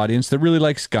portion of our audience that really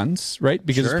likes guns, right?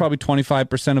 Because Sure. it's probably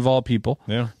 25% of all people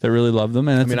Yeah. that really love them.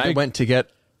 And I it's mean, a I big, went to get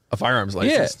a firearms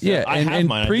license. yeah. I And, have and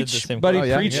mine. I did the Preach, same buddy, course. Oh,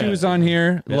 yeah. Preach, Yeah. who was on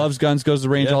here, loves guns, goes to the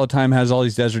range all the time, has all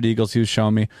these Desert Eagles he was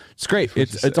showing me. It's great.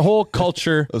 It's a whole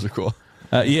culture. Those are cool.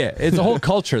 It's a whole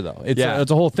culture though. It's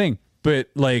a whole thing. But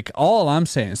like all I'm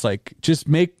saying is like just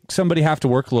make somebody have to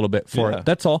work a little bit for it.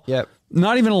 That's all. Yep.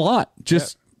 Not even a lot.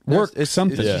 Just work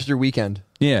something. It's just your weekend.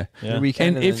 Yeah. Your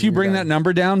weekend, And if then you you're bring done. that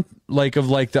number down, like of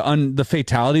like the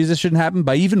fatalities that shouldn't happen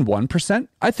by even 1%,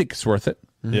 I think it's worth it.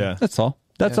 Yeah. That's all.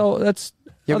 That's all. That's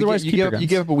Yeah, otherwise you keep your give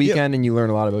guns. up a weekend and you learn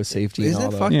a lot about safety. Isn't and all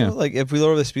it that. fucked Yeah. though? Like if we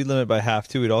lower the speed limit by half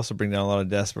too, we'd also bring down a lot of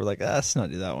deaths. We're like, let's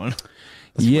not do that one.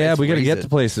 Yeah, we got to raise get it. to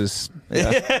places.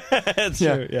 That's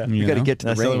true. Yeah. You got to know? get to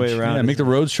That's the the range. only way around. Yeah, make the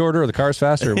roads shorter or the cars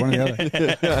faster. One or the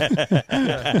other.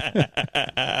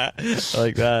 I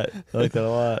like that. I like that a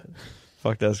lot.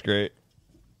 Fuck, that's great.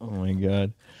 Oh my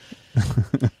god.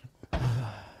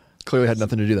 Clearly had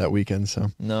nothing to do that weekend,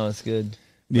 so. No, it's good.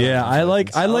 Yeah, I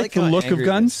like the like how look of angry it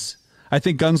guns. I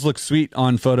think guns look sweet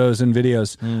on photos and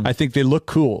videos. I think they look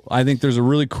cool. I think there's a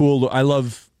really cool. I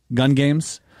love gun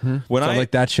games. When So I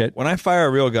like that shit. When I fire a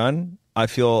real gun, I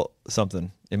feel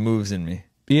something. It moves in me.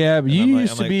 Yeah, but you I'm like-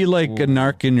 used I'm to like, be like a ooh.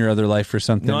 narc in your other life or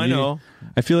something. No, I You- know.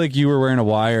 I feel like you were wearing a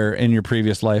wire in your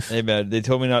previous life. Hey, man, they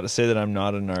told me not to say that I'm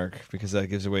not a narc because that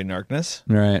gives away narcness.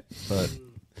 Right. But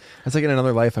It's like in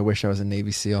another life, I wish I was a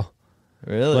Navy SEAL.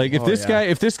 really, Like if this guy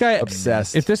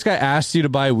Obsessed. if this guy asked you to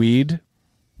buy weed,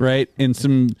 right, in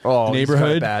some Oh, he's got a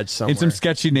neighborhood, badge in somewhere. some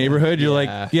sketchy neighborhood, you're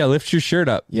Yeah. like, yeah, lift your shirt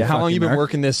up. Yeah, how long you been fucking narc.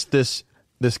 working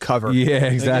this cover? Yeah,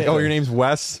 exactly. Oh, your name's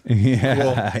Wes?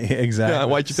 Yeah, exactly. Yeah,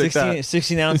 why'd you pick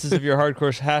 16 ounces of your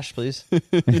hardcore hash, please.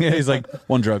 Yeah, he's like,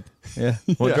 one drug. Yeah.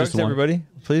 What Yeah. drugs, Just one. everybody?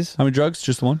 Please. How many drugs?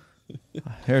 Just one.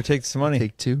 Here, take some money.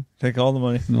 Take two. Take all the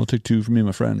money. And I'll take two from me and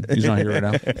my friend. He's not here right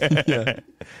now.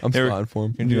 I'm Here- still on for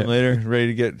him. You can do them later.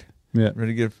 Ready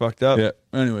to get fucked up. Yeah.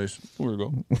 Anyways, where we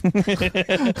go?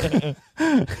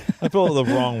 I pulled the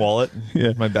wrong wallet.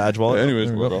 Yeah. My badge wallet. Anyways,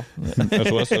 There we go.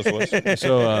 That's West.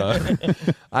 So,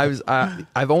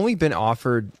 I've only been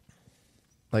offered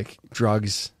like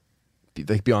drugs,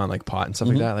 like beyond like pot and stuff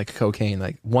like that, like cocaine,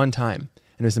 like one time,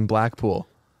 and it was in Blackpool.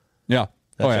 yeah.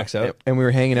 That Oh, yeah. checks out. And we were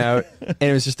hanging out, and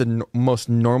it was just the most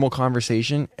normal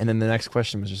conversation. And then the next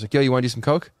question was just like, "Yo, you want to do some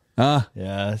coke?" Yeah,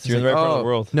 so you're in the right part of the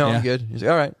world. No, Yeah. I'm good. He's like,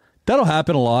 "All right." That'll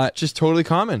happen a lot. Just totally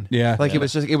common. Yeah. Like Yeah.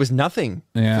 it was nothing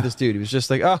Yeah. for this dude. He was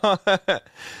just like, "Oh,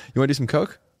 you want to do some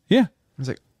coke?" Yeah. I was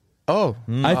like, "Oh,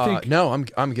 I think no,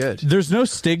 I'm good." there's no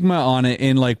stigma on it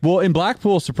in like, well, in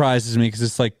Blackpool surprises me because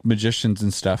it's like magicians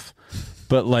and stuff.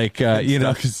 But like, you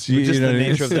know, because Just you know the what I mean?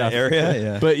 nature of the Stuff. area.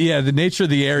 Yeah. But yeah, the nature of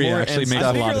the area More actually and makes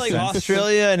stuff. a I lot figure of like sense.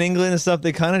 Australia and England and stuff,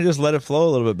 they kind of just let it flow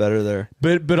a little bit better there.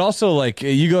 But also like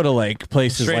you go to like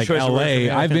places Strange like choice of word for LA. me.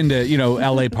 I've been to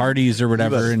LA parties or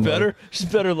whatever, and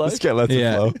Just better life. This guy lets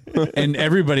yeah, it flow. and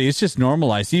everybody, it's just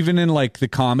normalized. Even in like the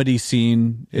comedy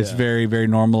scene, it's Yeah. very very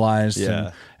normalized.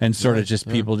 Yeah. and sort of just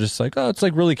people just like, oh, it's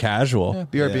like really casual.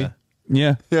 BRB.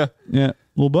 Yeah. Yeah, Yeah.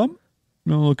 little bump, a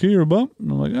little key or a bump.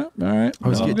 And I'm like, oh, all right. I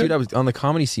was all dude, good. I was on the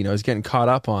comedy scene. I was getting caught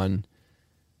up on.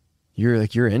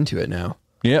 You're into it now.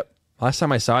 Yep. Last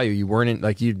time I saw you, you weren't in,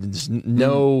 like, there's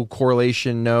no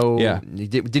correlation, no, Yeah.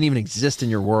 didn't even exist in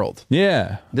your world.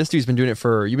 Yeah. This dude's been doing it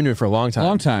for, you've been doing it for a long time.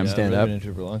 Long time. Yeah, Stand I've up. been into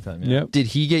it for a long time. Yeah. Yep. Did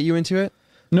he get you into it?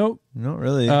 Nope. Not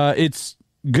really. It's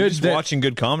good. Just that- watching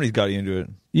good comedy got you into it.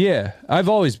 Yeah, I've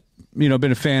always, been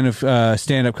a fan of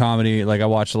stand-up comedy. Like I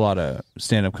watched a lot of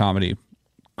stand-up comedy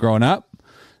growing up,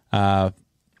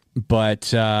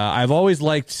 but I've always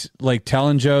liked like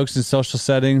telling jokes in social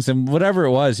settings and whatever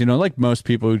it was. Like most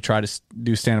people who try to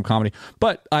do stand-up comedy.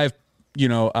 But I've,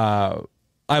 I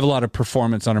have a lot of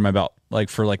performance under my belt, like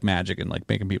for like magic and like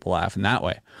making people laugh in that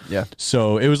way. Yeah.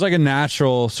 So it was like a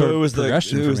natural sort of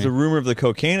progression. It for was me. the rumor of the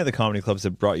cocaine at the comedy clubs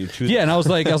that brought you to. Yeah, and I was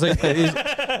like,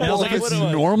 it's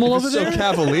normal over So there.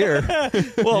 cavalier.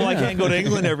 Well, I can't go to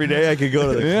England every day. I could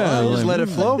go to the Yeah, Just like- let it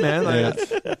flow, man. Like,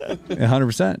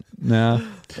 100%. No.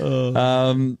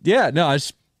 Yeah, no,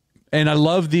 I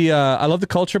love the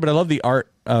culture, but I love the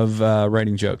art of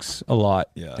writing jokes a lot.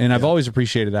 Yeah. And I've always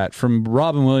appreciated that from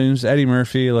Robin Williams, Eddie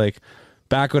Murphy, like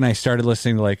back when I started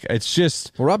listening to, like, it's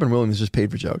just well, Robin Williams just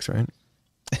paid for jokes, right?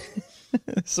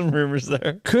 some rumors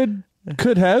there. could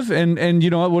have, and you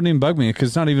know what, wouldn't even bug me because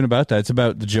it's not even about that. It's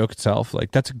about the joke itself.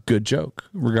 Like, that's a good joke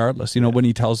regardless.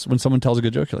 When someone tells a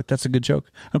good joke, you're like, that's a good joke.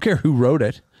 I don't care who wrote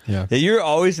it. Yeah. Yeah, you're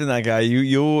always been that guy.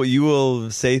 You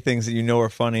will say things that you know are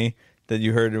funny that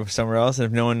you heard somewhere else,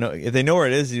 and if they know where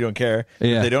it is, you don't care.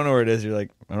 Yeah. If they don't know where it is, you're like,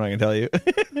 I'm not gonna tell you.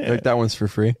 Like, that one's for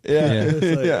free. Yeah, Yeah.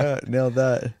 It's like, Yeah. nailed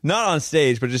that. Not on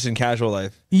stage, but just in casual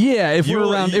life. Yeah, if You we're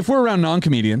will- around you- if we're around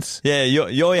non-comedians. Yeah,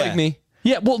 yeah. Like me.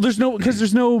 Yeah, well, there's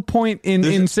no point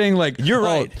in saying like, You're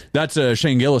right. That's a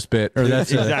Shane Gillis bit, or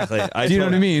that's a, Exactly. do you know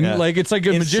what I mean? Yeah. Like, it's like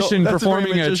a magician that's a very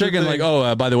performing a magician chicken. thing.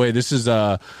 Like, by the way, this is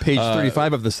Page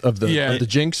 35 of the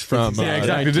Jinx from yeah,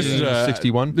 exactly. This is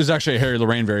 61. This is actually a Harry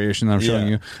Lorraine variation that I'm showing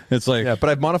Yeah. you. It's like Yeah,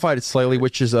 but I've modified it slightly,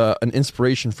 which is an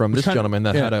inspiration from this kinda- gentleman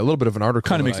that yeah. had a little bit of an article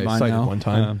kind of that makes I mine cited now. one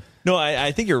time. No,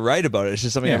 I think you're right about it. It's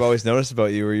just something Yeah. I've always noticed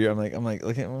about you. Where I'm like,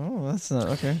 look at, oh, that's not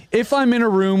okay. If I'm in a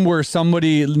room where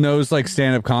somebody knows like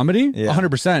stand-up comedy, Yeah.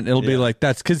 100%, it'll be Yeah. like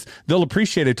that's because they'll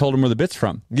appreciate it. Told them where the bit's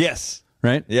from, Yes.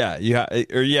 right? Yeah.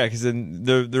 Because then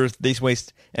they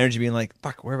waste energy being like,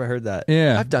 fuck, where have I heard that?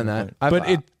 Yeah, I've done that.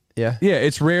 Yeah. Yeah,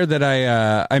 it's rare that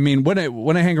I mean, when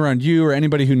I hang around you or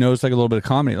anybody who knows like a little bit of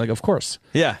comedy, like, of course.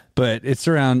 Yeah. But it's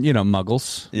around,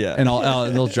 muggles. Yeah. And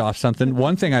they'll drop something.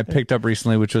 One thing I picked up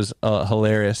recently, which was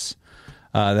hilarious,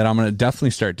 that I'm going to definitely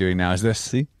start doing now is this.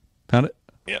 See? Found it?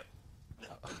 Yeah.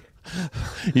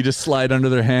 You just slide under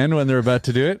their hand when they're about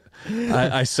to do it.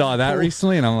 I saw that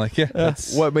recently, and I'm like, yeah,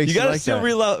 that's... What makes You you gotta like steal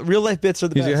that? real life bits are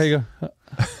the He's best. like, how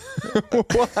you go?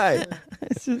 Why?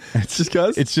 It's just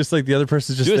because it's just like the other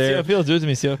person's just Do it, see how there. it feels. Do it to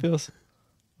me. See how it feels.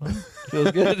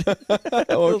 Feels good.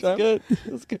 Feels good.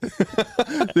 Feels good.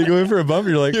 They go in for a bump,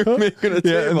 you're like, You're making a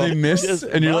yeah, and table. they miss, Just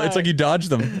and you're like, it's bye. like you dodged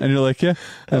them, and you're like, yeah,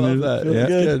 I love and that. yeah, Feels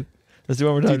good. Good. Let's do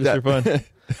one more time Keep just for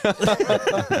fun.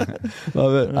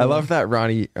 Love it. I love that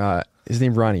Ronnie. His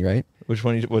name Ronnie, right? Which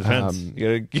one? What depends. You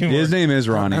gotta give me His more. name is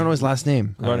I Ronnie. don't know his last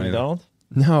name. Ronnie either. McDonald.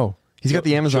 No, he's got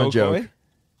the Amazon Joe joke. Coy?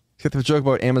 He's got the joke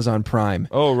about Amazon Prime.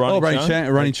 Oh, Ronnie. Chung?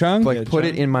 Ronnie Chung. Like, put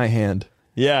it in my hand.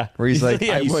 Yeah. Where he's like,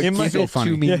 yeah, I would in my- give it so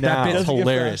funny. to me Yeah, now. that bit's Doesn't get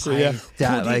hilarious. faster, yeah.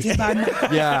 That, like,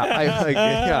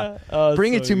 yeah, Oh,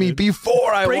 bring it so to me good.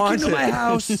 before I Break want into it. my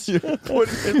house. Put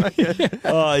it in my hand.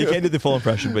 Oh, you can't do the full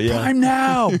impression, but yeah. Prime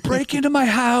now. Break into my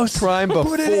house. Prime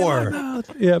Put it in my before.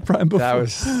 mouth. Yeah, prime before. That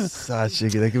was such a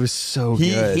good. Like, it was so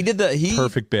He good. did the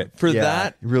perfect bit. for Yeah, that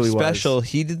it really was. special.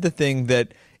 He did the thing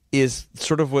that is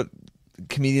sort of what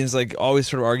comedians like always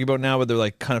sort of argue about now, but they're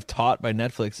like kind of taught by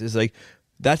Netflix. Is like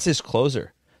that's his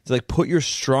closer. It's like put your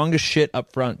strongest shit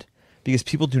up front because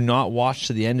people do not watch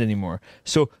to the end anymore.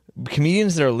 So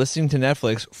comedians that are listening to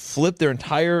Netflix flip their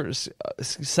entire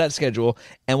set schedule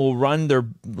and will run their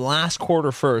last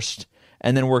quarter first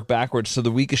and then work backwards. So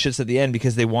the weakest shit's at the end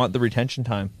because they want the retention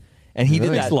time. And he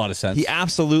did Makes that. a lot of sense. He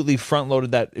absolutely front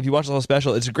loaded that. If you watch the whole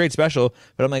special, it's a great special.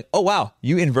 But I'm like, oh wow,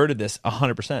 you inverted this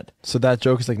 100%. So that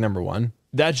joke is like number one.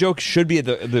 That joke should be at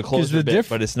the closer bit,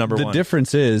 but it's number one. The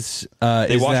difference is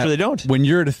They watch that or they don't. When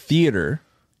you're at a theater,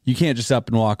 you can't just up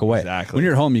and walk away. Exactly. When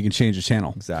you're at home, you can change the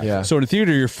channel. Exactly. Yeah. So in a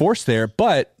theater, you're forced there,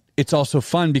 but it's also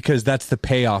fun because that's the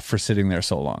payoff for sitting there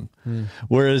so long.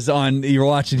 Whereas you're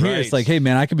watching here, it's Right. like, hey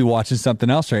man, I could be watching something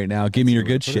else right now. Give me your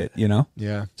good shit, you know?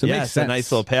 Yeah. So it yeah, makes it's sense. a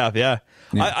nice little payoff. Yeah,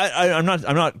 Yeah. I'm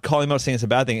not calling him out saying it's a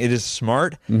bad thing. It is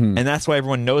smart, and that's why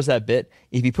everyone knows that bit.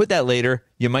 If you put that later,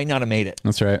 you might not have made it.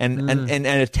 That's right. And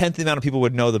a tenth the amount of people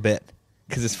would know the bit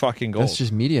because it's fucking gold. That's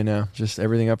just media now. Just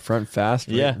everything up front, fast.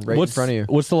 Yeah. Right in front of you.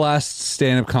 What's the last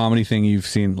stand-up comedy thing you've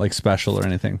seen, like special or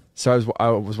anything? So I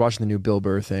was watching the new Bill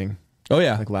Burr thing. Oh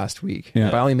yeah, like last week. Yeah.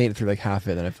 But I only made it through like half of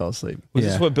it, and I fell asleep. Was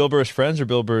Yeah. this what Bill Burr's friends or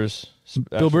Bill Burr's?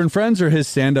 Bill Burr and Friends or his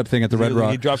stand-up thing at the Red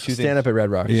Rock. He dropped 2 things. Stand up at Red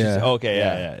Rock. Yeah. Okay,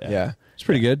 yeah. It's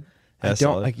pretty good. I That's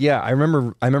don't solid. like. Yeah, I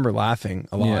remember laughing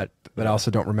a lot, Yeah. but I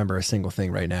also don't remember a single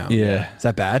thing right now. Yeah. Is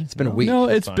that bad? It's been a week. No,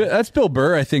 that's Bill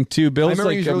Burr, I think too. Bill's remember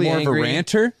like he was really more angry. of a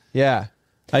ranter. Yeah.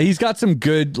 He's got some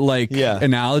good like Yeah.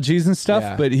 analogies and stuff,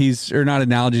 Yeah. but or not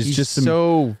analogies, He's just some.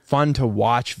 so fun to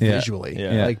watch Yeah. visually.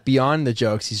 Yeah. Like beyond the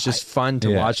jokes, he's just fun to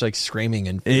Yeah. watch, like screaming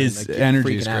and His like,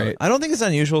 energy is freaking out. great. I don't think it's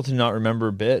unusual to not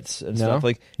remember bits and No? stuff.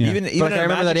 Like Yeah. even But even like, at I a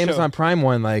remember that magic show, Amazon Prime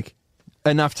one, like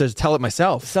enough to tell it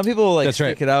myself. some people like That's right.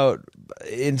 stick it out.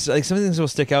 It's like some things will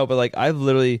stick out, but like I've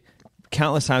literally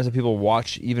countless times that people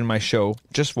watch even my show,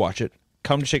 just watch it,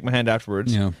 come to shake my hand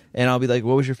afterwards, Yeah. and I'll be like,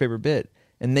 "What was your favorite bit?"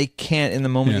 And they can't in the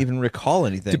moment Yeah. even recall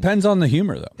anything. Depends on the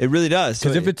humor though, It really does.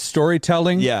 because if it's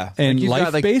storytelling, Yeah. and You've got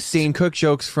like life-based, Dane Cook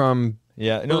jokes from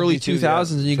early me too,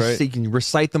 2000s, and you That's can, right. you can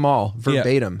recite them all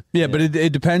verbatim. Yeah, but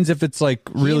it depends if it's like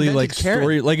really invented like Karen.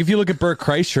 story. Like if you look at Burt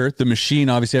Kreischer, The Machine,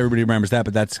 obviously everybody remembers that,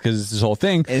 but that's because it's his whole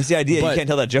thing. And it's the idea But you can't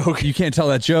tell that joke. You can't tell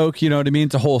that joke. You know what I mean?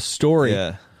 It's a whole story.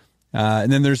 Yeah.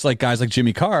 And then there's like guys like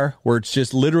Jimmy Carr, where it's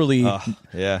just literally,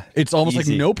 Yeah. it's almost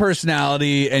Easy. like no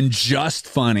personality and just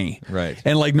funny. Right.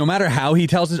 And like no matter how he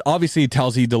tells it, obviously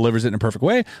he delivers it in a perfect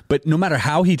way, but no matter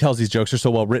how he tells these jokes, are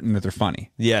so well written that they're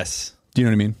funny. Yes. Do you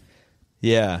know what I mean?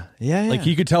 Yeah. Yeah. Like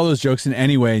he could tell those jokes in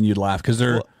any way and you'd laugh because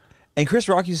they're. Well, and Chris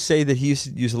Rock used to say that he used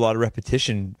to use a lot of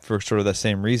repetition for sort of the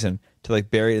same reason to like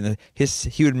bury it in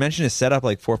he would mention his setup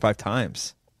like 4 or 5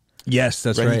 times. Yes,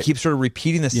 that's Right? right. He keeps sort of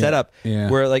repeating the setup Yeah.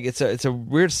 where like it's a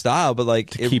weird style, but like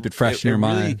To keep it fresh in your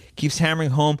really mind. keeps hammering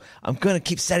home. I'm gonna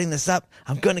keep setting this up.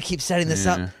 I'm gonna keep setting this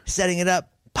up, setting it up.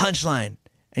 Punchline,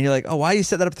 and you're like, oh, why you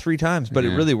set that up 3 times? But it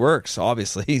really works.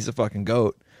 Obviously, he's a fucking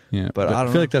goat. Yeah, but I don't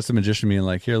feel know. like that's the magician being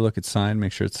like, here, look, it's signed.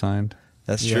 Make sure it's signed.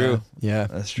 That's Yeah. true. Yeah.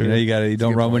 That's You true. know, you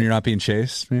don't good run when point. you're not being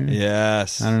chased. Maybe?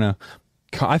 Yes. I don't know.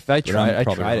 I tried. I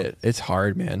probably tried wrong. it. It's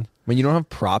hard, man. When you don't have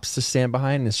props to stand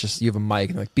behind, and it's just you have a mic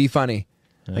and like be funny,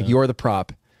 like you're the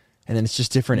prop, and then it's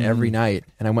just different every night.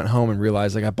 And I went home and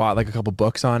realized like I bought like a couple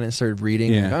books on it and started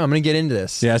reading. Yeah. Like, oh, I'm gonna get into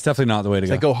this. Yeah, it's definitely not the way to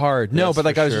go. Like go hard. No, Yes, but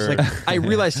like for I was just sure. like I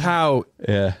realized how.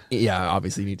 Yeah. Yeah,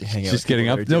 obviously you need to hang out. Just with people getting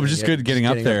that up- are no, but doing just it. good getting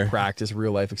up there. Practice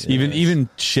real life experience. Even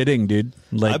shitting, dude.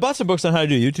 Like I bought some books on how to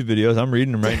do YouTube videos. I'm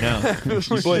reading them right now. You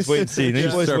boys wait and see. You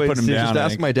Just boys start wait putting and them see. down.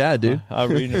 just ask my dad, dude. I'm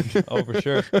reading them. Oh, for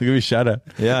sure. give me a shout out.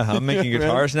 Yeah, I'm making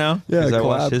guitars now. 'cause I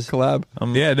watched his. collab.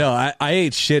 Yeah, no, I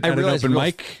ate shit I at an realized open real-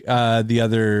 mic the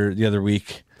other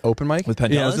week. Open mic With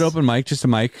Pentelis? Yeah, it was an open mic, just a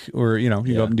mic, or you go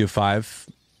Yeah. up and do 5,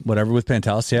 whatever with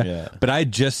Pantelis. Yeah. But I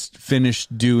just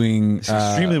finished doing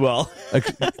Extremely well.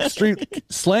 extreme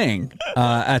slaying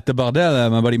at the Bordel,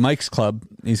 my buddy Mike's club.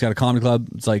 He's got a comedy club.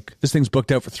 It's like this thing's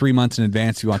booked out for 3 months in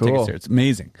advance if you want Cool. tickets there. It's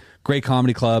amazing. Great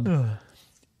comedy club.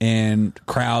 And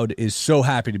crowd is so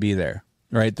happy to be there.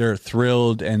 Right? They're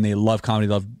thrilled and they love comedy,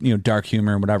 love, dark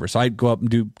humor and whatever. So I go up and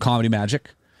do comedy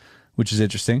magic, which is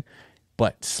interesting.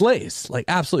 But slays, like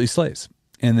absolutely slays.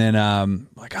 And then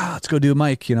let's go do a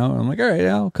mic, I'm like, all right,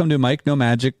 I'll come do a mic, no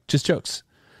magic, just jokes.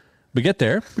 We get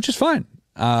there, which is fine.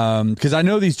 Because I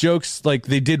know these jokes, like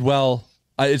they did well.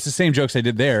 It's the same jokes I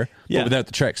did there, Yeah. but without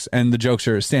the tricks. And the jokes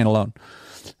are standalone.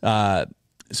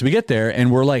 So we get there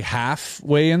and we're like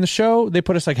halfway in the show. They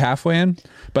put us like halfway in.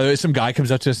 By the way, some guy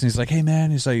comes up to us and he's like, hey man,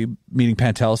 he's like meeting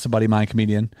Pantelis, a buddy of mine,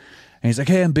 comedian. And he's like,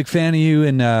 hey, I'm a big fan of you.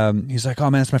 And he's like, oh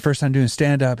man, it's my first time doing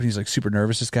stand up. And he's like super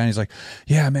nervous, this guy. And he's like,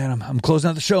 yeah, man, I'm closing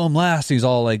out the show. I'm last. And he's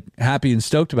all like happy and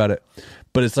stoked about it.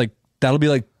 But it's like, that'll be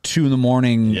like 2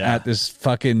 a.m. Yeah. at this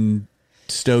fucking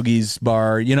Stogie's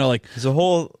bar, like There's a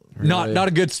whole. not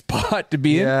a good spot to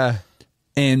be in. Yeah.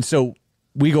 And so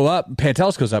we go up,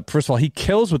 Pantelis goes up. First of all, he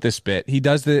kills with this bit. He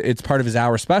does it's part of his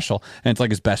hour special, and it's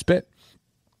like his best bit.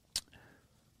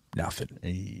 Nothing.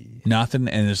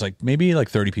 And there's like maybe like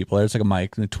 30 people there. It's like a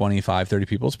mic, 25, 30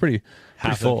 people. It's pretty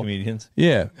Half full. of comedians.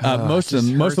 Yeah. Most of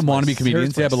them want to be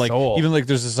comedians. hurts my Yeah, but like soul. even like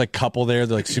there's this like couple there,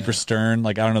 they're like super stern.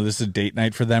 Like, I don't know, this is a date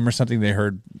night for them or something. They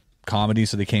heard comedy,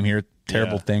 so they came here.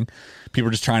 Terrible Yeah. thing. People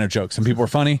are just trying to joke. Some people are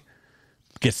funny.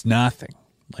 Gets nothing.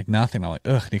 Like nothing. I'm like,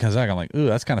 ugh. And he comes back. I'm like, ooh,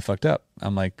 that's kind of fucked up.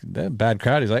 I'm like, that bad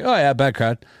crowd. He's like, oh yeah, bad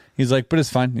crowd. He's like, but it's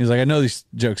fine. He's like, I know these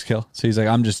jokes kill. So he's like,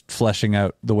 I'm just fleshing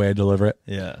out the way I deliver it.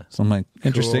 Yeah. So I'm like,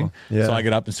 interesting. Cool. Yeah. So I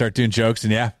get up and start doing jokes,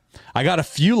 and yeah, I got a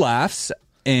few laughs,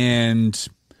 and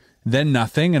then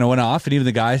nothing, and I went off, and even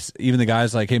the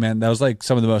guys like, hey man, that was like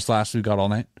some of the most laughs we got all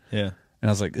night. Yeah. And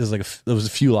I was like, there was a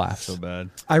few laughs. So bad.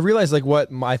 I realized like what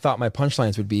I thought my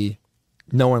punchlines would be.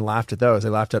 No one laughed at those. They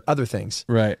laughed at other things.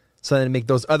 Right. So then make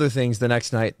those other things the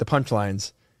next night the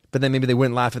punchlines. But then maybe they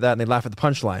wouldn't laugh at that and they'd laugh at the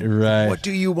punchline. Right. What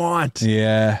do you want?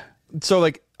 Yeah. so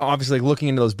like obviously like, looking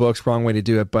into those books, wrong way to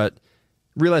do it, but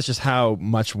realize just how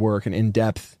much work and in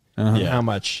depth and how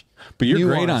much. But you're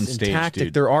great nuance on and stage, tactic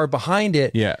dude. there are behind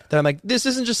it. Yeah. That I'm like, this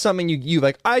isn't just something you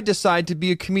like. I decide to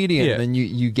be a comedian, Yeah. and then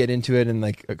you get into it in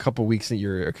like a couple weeks that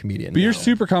you're a comedian. But you're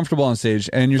super comfortable on stage,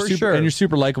 and For sure. you're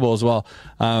super likable as well.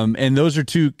 And those are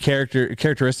two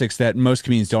characteristics that most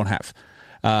comedians don't have.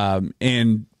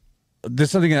 And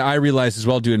there's something that I realized as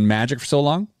well doing magic for so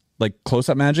long, like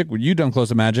close-up magic. When you done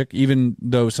close-up magic, even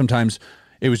though sometimes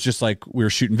it was just like we were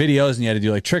shooting videos and you had to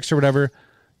do like tricks or whatever,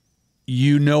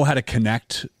 you know how to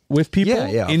connect with people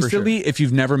Yeah, for instantly. sure. If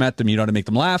you've never met them, you know how to make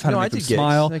them laugh, how to I make them did gigs.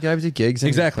 smile. Like I did gigs and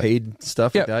Exactly. paid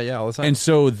stuff like that. Yeah, all the time. And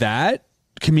so that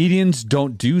comedians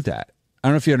don't do that. I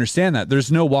don't know if you understand that.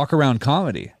 There's no walk around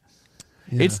comedy.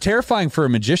 It's terrifying for a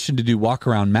magician to do walk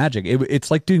around magic. It's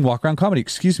like doing walk around comedy.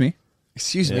 Excuse me.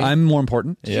 Excuse me. I'm more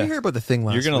important. Did you hear about the thing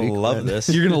last You're gonna week? love this.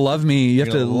 You're gonna love me. You have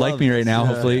to You're gonna like love me right this. now.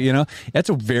 Hopefully, you know that's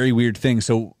a very weird thing.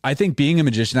 So I think being a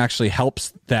magician actually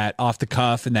helps that off the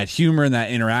cuff and that humor and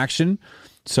that interaction.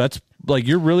 So that's like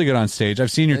you're really good on stage.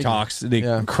 I've seen your talks; they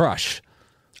crush.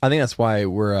 I think that's why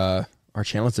our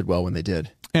channels did well when they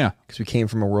did. Yeah, Because we came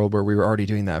from a world where we were already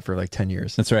doing that for like 10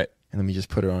 years. that's right. And then we just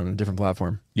put it on a different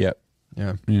platform. Yep.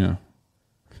 Yeah. Yeah.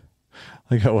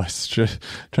 Like how Wes trying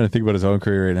to think about his own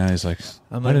career right now. He's like,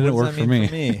 I'm why like, did it what work does for that me?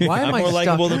 mean for me? Why am I'm I more stuck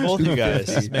likable than at both you guys?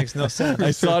 This makes no sense.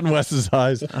 I saw it in Wes's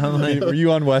eyes. Were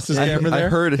you on Wes's camera there? I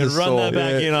heard his Run soul. that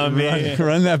back in on me.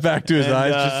 Run that back to his And,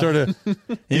 eyes. Just sort of.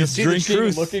 You'll He's see the drinking,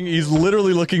 truth. looking. He's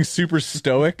literally looking super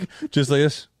stoic, just like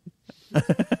this,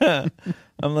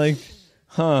 I'm like,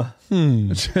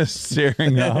 just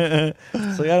staring up.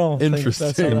 it's like I don't think that's how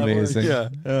Interesting. that Amazing.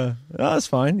 works. No, that's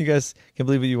fine. You guys can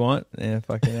believe what you want. Yeah,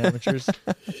 fucking amateurs.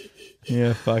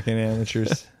 Yeah, fucking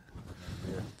amateurs.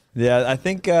 Yeah, I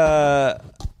think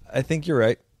you're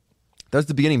right. That's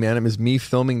the beginning, man. It was me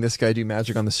filming this guy do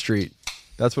magic on the street.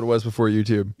 That's what it was before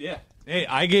YouTube. Yeah. Hey,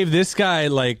 I gave this guy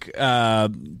like a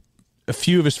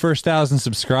few of his first 1,000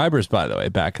 subscribers, by the way,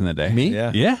 back in the day. Me?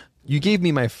 Yeah. Yeah. You gave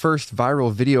me my first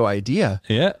viral video idea.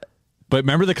 Yeah. But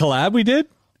remember the collab we did?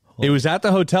 It was at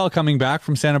the hotel coming back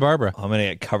from Santa Barbara. I'm gonna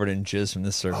get covered in jizz from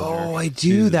this circle. Oh, jerk. I do.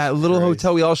 Jesus That little Christ.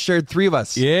 hotel we all shared, 3 of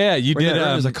us. Yeah, you We're in did. that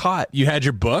room, there's a cot. You had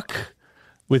your book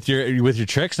with your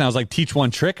tricks, and I was like, teach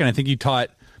one trick, and I think you taught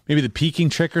maybe the peeking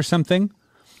trick or something.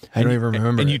 I don't even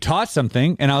remember. And it. you taught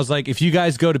something, and I was like, if you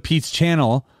guys go to Pete's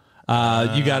channel,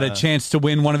 you got a chance to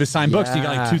win one of his signed books. You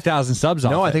got like 2,000 subs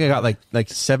off No, I it. think I got like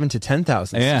 7,000 to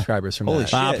 10,000 Yeah. subscribers from Holy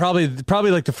that. shit.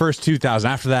 probably like the first 2,000.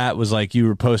 After that was like you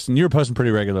were posting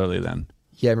pretty regularly then.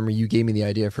 Yeah, I remember you gave me the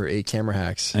idea for 8 camera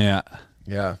hacks. Yeah.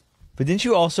 Yeah. But didn't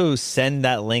you also send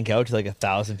that link out to like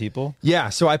 1,000 people? Yeah,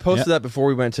 so I posted Yeah. that before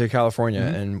we went to California,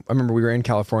 and I remember we were in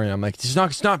California. I'm like, it's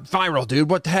not viral, dude.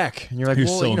 What the heck? And you're like, You're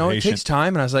well, so you know, it impatient. takes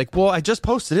time. And I was like, well, I just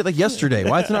posted it like yesterday.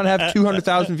 Why does it not have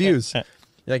 200,000 views?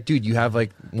 You're like, dude, you have like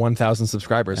 1,000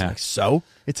 subscribers. I'm Yeah. like, so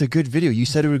it's a good video. You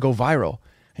said it would go viral,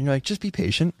 and you're like, just be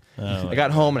patient. I got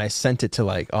home and I sent it to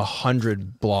like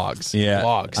 100 blogs. Yeah.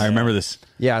 blogs. I remember this.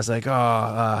 Yeah, I was like,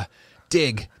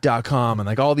 dig.com and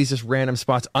like all these just random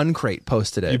spots. Uncrate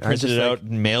posted it. You And I was printed just it like, out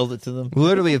and mailed it to them.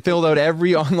 literally, it filled out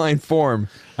every online form.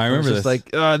 I remember was just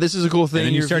this. like, this is a cool thing. And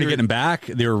then you You're- started you're- getting back.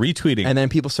 They were retweeting. and then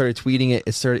people started tweeting it.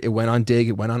 It went on Dig.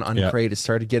 It went on Uncrate. Yeah. It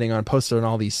started getting posted on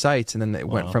all these sites. And then it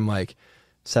went from like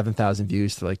 7,000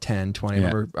 views to like 10, 20. Yeah.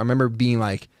 I remember being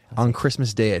like, on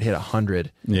Christmas Day, it hit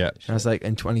 100. Yeah. And I was like,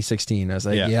 in 2016, I was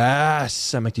like, Yeah.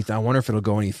 yes. I'm like, I wonder if it'll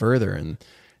go any further. And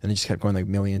it just kept going like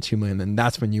 1 million, 2 million. And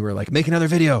that's when you were like, make another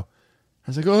video. I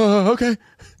was like, oh, okay.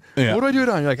 Yeah. What do I do it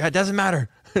on? You're like, it doesn't matter.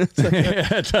 It's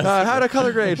like, how to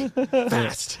color grade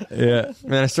fast. Yeah. And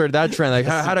then I started that trend, like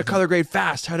how to color grade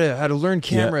fast, how to learn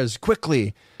cameras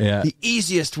quickly. Yeah. The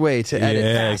easiest way to edit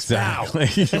Yeah, fast.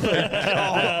 exactly.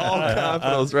 All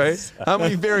capitals, right? How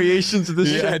many variations of this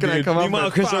Yeah, shit can I dude. come up Meanwhile,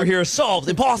 with? Chris Fuck. over here, solved,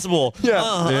 impossible.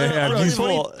 Yeah. Yeah,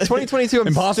 impossible. 2022, I'm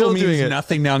Impossible still means doing it.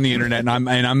 nothing now on the internet, and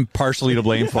I'm partially to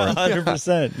blame for it.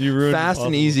 100%. You ruined Fast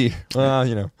and impossible. easy.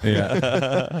 You know.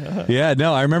 Yeah. Yeah.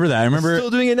 No, I remember that. I remember.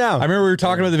 Still doing it now. I remember we were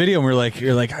talking about the video, and we were like,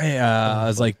 you're like, hey, I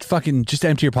was like, fucking just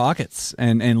empty your pockets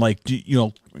and like, you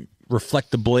know,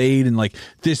 reflect the blade and like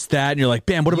this, that. And you're like,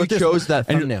 bam, what You about this? chose that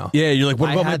And thumbnail. yeah. You're like, what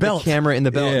I about had my belt? the camera in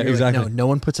the belt. Yeah, and you're exactly. Like, no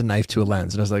one puts a knife to a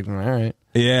lens. And I was like, all right.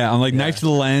 Yeah. I'm like, knife to the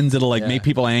lens. It'll like Yeah. make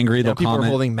people angry. You know, They'll people comment. are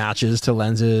holding matches to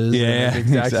lenses. Yeah, and, like, the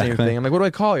exact same exactly. thing. I'm like, what do I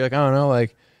call it? You're like, I don't know,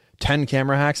 like 10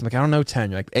 camera hacks. I'm like, I don't know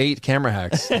 10. You're like 8 camera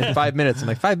hacks in 5 minutes. I'm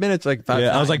like 5 minutes, like 5.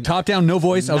 Yeah. I was like, top down, no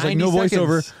voice. I was like, 90 no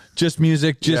voiceover, seconds. just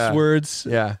music, just Yeah. words.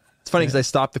 yeah. It's funny because I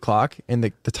stopped the clock and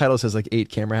the title says like 8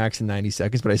 camera hacks in 90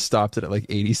 seconds, but I stopped it at like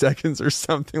 80 seconds or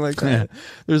something like that.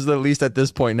 There's at least at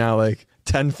this point now like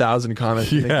 10,000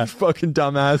 comments. Yeah. You fucking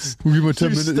dumbass. Give me 10 You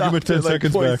minutes. Give me stopped 10 it, like,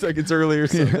 seconds 20 back. seconds early or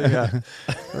something. Yeah.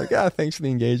 Like, thanks for the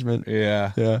engagement.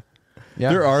 Yeah. Yeah.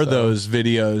 There are so- those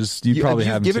videos. You probably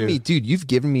you've have given too. me, dude. You've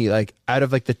given me like out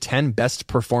of like the 10 best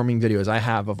performing videos I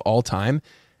have of all time.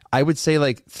 I would say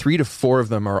like 3 to 4 of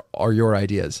them are your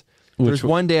ideas. There's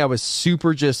one day I was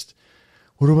super just,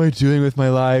 what am I doing with my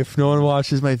life? No one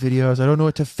watches my videos. I don't know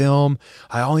what to film.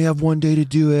 I only have one day to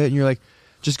do it. And you're like,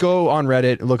 just go on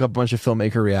Reddit, look up a bunch of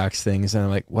filmmaker reacts things. And I'm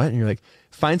like, what? And you're like,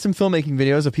 find some filmmaking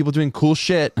videos of people doing cool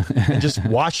shit and just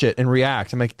watch it and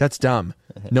react. I'm like, that's dumb.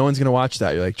 No one's going to watch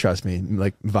that. You're like, trust me,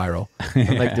 like viral.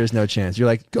 I'm like, there's no chance. You're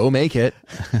like, go make it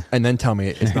and then tell me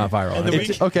it's not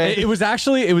viral. Okay. It was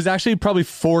actually probably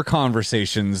 4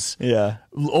 conversations. Yeah.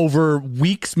 Over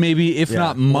weeks, maybe if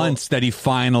not months, that he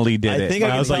finally did it.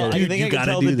 I was like, dude, think you I can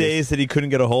gotta tell do the this. days that he couldn't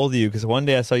get a hold of you because one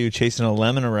day I saw you chasing a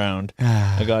lemon around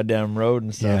a goddamn road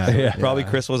and stuff. Yeah. So probably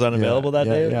Chris was unavailable that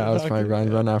day. Yeah, I was probably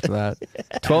run after that.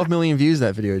 12 million views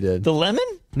that video did. The lemon?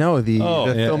 No, the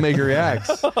filmmaker reacts.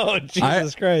 Oh,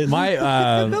 Jesus Christ. My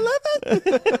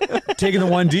taking the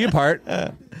 1D apart.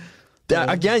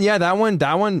 Again, yeah, that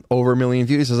one over 1 million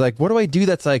views. I was like, what do I do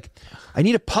that's like, I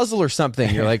need a puzzle or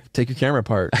something. You're like, take your camera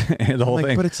apart. The whole I'm like,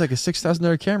 thing. but it's like a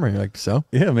 $6,000 camera. You're like, so?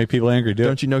 Yeah, make people angry. Do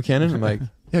Don't you know Canon? I'm like,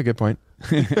 yeah, good point.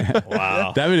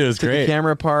 Wow. That video was Took the great.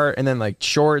 camera apart and then like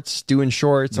shorts, doing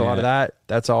shorts, a lot of that.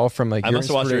 That's all from like I your must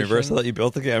have watched the inspiration. reverse. I thought you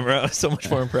built the camera. I was so much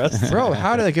more impressed. Bro,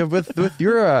 how did like with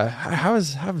your how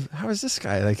is this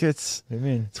guy? Like it's What do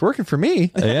you mean? it's working for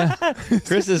me. Yeah,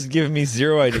 Chris has given me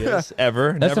 0 ideas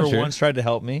ever. That's Never not true. once tried to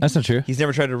help me. that's not true. He's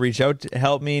never tried to reach out to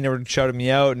help me, never shouted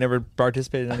me out, never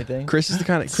participated in anything. Chris is the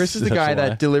guy That's a that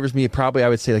lie. delivers me probably I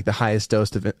would say like the highest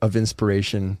dose of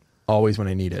inspiration always when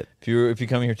I need it. If you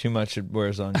come here too much, it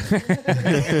wears on you.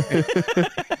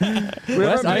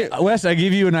 Wes, I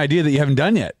gave you an idea that you haven't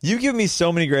done yet. You give me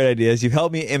so many great ideas. You've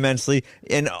helped me immensely,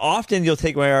 and often you'll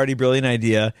take my already brilliant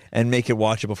idea and make it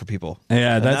watchable for people.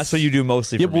 Yeah, And that's what you do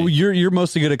mostly. Yeah, For well, me. you're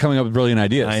mostly good at coming up with brilliant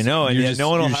ideas. I know, and you're yet no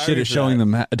one will you're hire shit me at for showing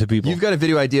that. them to people. You've got a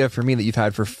video idea for me that you've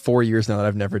had for 4 years now that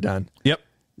I've never done. Yep.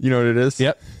 You know what it is?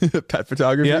 Yep. Pet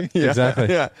photography. Yep, exactly.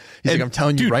 Yeah. He's like, I'm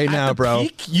telling you Dude, right at now, the bro.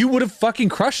 peak, you would have fucking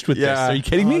crushed with this. Are you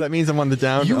kidding me? That means I'm on the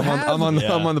down. You I'm on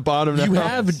the bottom now. You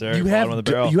have Sir, you bottom have of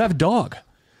the barrel. you have a dog.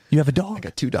 You have a dog. I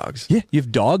got 2 dogs. Yeah, you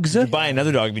have dogs. Buy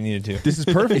another dog if you needed to. This is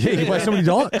perfect. Yeah, you buy so many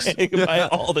dogs. You can buy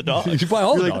all the dogs. You should buy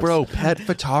all You're the like, dogs. bro, pet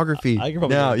photography. I can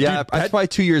probably no, do it. yeah, Dude, that's probably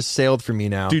 2 years sailed for me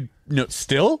now. Dude, no,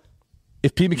 still,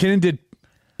 if Pete McKinnon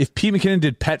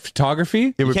did pet photography,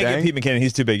 it You would can't bang. get Pete McKinnon.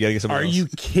 He's too big. You gotta get someone are else. you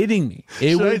kidding me?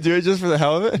 It Should I would, do it just for the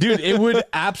hell of it? dude, it would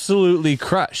absolutely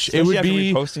crush. It Especially would after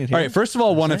be reposting it all here. right. First of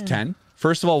all, 1 of 10.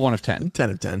 First of all, 1 of 10. 10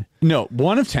 of 10. No,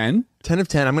 1 of 10. 10 of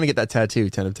 10. I'm going to get that tattoo.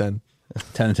 10 of 10.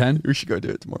 10 of 10. We should go do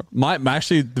it tomorrow.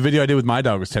 Actually, the video I did with my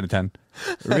dog was 10 of 10.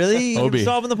 Really? Obi. You're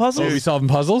solving the puzzles? Are we solving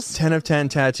puzzles? 10 of 10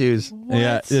 tattoos.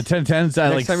 Yeah, the 10 of 10's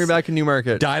Next like time you're back in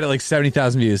Newmarket. died at like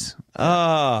 70,000 views.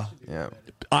 Ah, Yeah.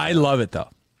 I love it though.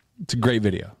 It's a great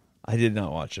video. I did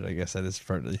not watch it. I guess that is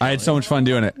part of the. I had so much fun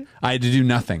doing it. I had to do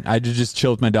nothing. I had to just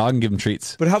chill with my dog and give him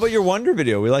treats. But how about your Wonder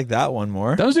video? We like that one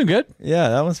more. That was doing good. Yeah,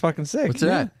 that one's fucking sick. What's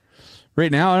that?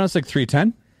 Right now, I know it's like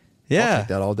 310. Yeah, take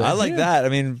that all day. I like that. I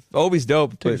mean, Obi's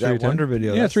dope, but that 310. Wonder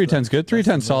video. Yeah, that's 310's good.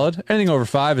 310's solid. Anything over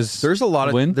 5 is There's a lot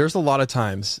of win. there's a lot of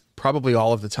times, probably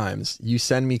all of the times, you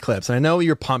send me clips. And I know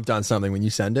you're pumped on something when you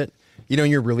send it. You know,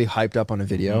 you're really hyped up on a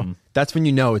video. That's when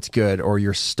you know it's good or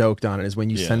you're stoked on it, is when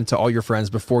you send it to all your friends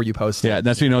before you post it. Yeah,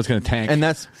 that's when you know it's going to tank. And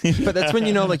that's when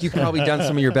you know like you've probably done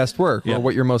some of your best work Yeah. or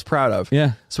what you're most proud of.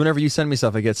 Yeah. So whenever you send me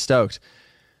stuff, I get stoked.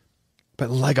 But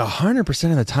like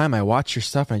 100% of the time I watch your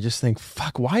stuff and I just think,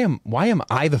 fuck, why am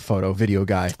I the photo video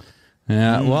guy?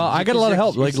 yeah, well, I got a lot of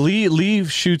help. Like Lee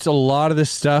shoots a lot of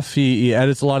this stuff. He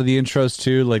edits a lot of the intros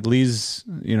too. Like Lee's,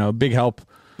 big help.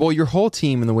 Well, your whole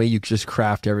team and the way you just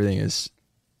craft everything is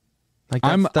like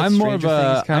I'm more of Stranger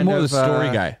Things I'm more of the kind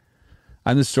story guy.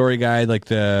 I'm the story guy, like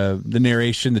the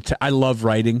narration. I love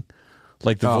writing,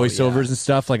 like the voiceovers and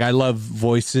stuff. Like I love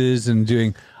voices and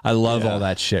doing. I love all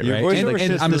that shit. Your Right? voiceover And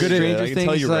shit's I'm the good shit. at I can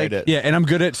tell you write it. yeah, and I'm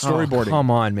good at Oh, storyboarding.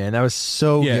 come on, man, that was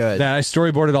so yeah, good. that I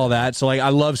storyboarded all that. So like I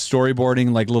love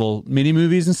storyboarding, like little mini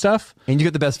movies and stuff. And you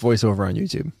get the best voiceover on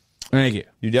YouTube. Thank you.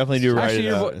 You definitely do write Actually,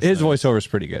 it out. his voiceover is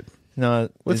pretty good. No,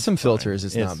 With it's some fine. filters,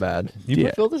 it's not bad. You Yeah.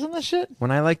 put filters on that shit? When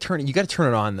I like turn it, you got to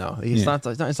turn it on though. It's not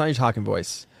your talking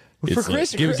voice. For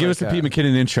Chris, Give us the Pete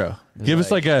McKinnon intro. Give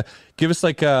us like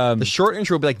The short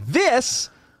intro will be like, "This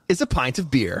is a pint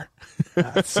of beer."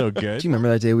 so good. Do you remember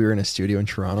that day we were in a studio in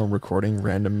Toronto recording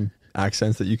random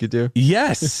accents that you could do.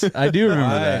 Yes, I do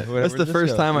remember that. That's the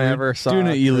first time I ever saw Doing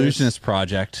an Chris. illusionist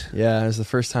project. Yeah, it was the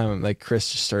first time like Chris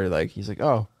just started like he's like,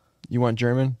 oh, you want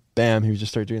German? Bam, he would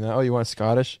just start doing that. Oh, you want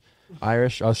Scottish,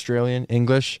 Irish, Australian,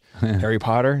 English, Harry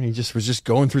Potter? And he just was just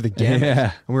going through the gamut.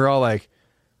 Yeah. And we were all like,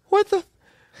 what the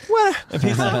what?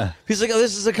 He's like, oh,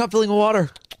 this is a cup filling of water.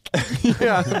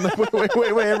 Yeah. I'm like, wait,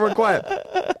 everyone quiet.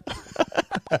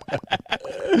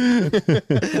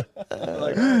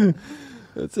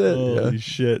 That's it. Holy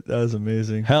shit, that was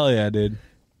amazing. Hell yeah, dude.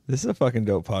 This is a fucking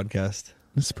dope podcast.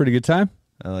 This is a pretty good time.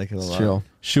 I like it a lot. Chill.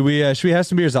 Should we have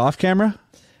some beers off camera?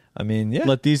 I mean, yeah.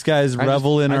 Let these guys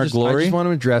revel in our I glory. just want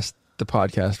to address the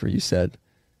podcast where you said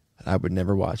I would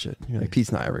never watch it. You're like,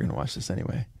 Pete's not ever going to watch this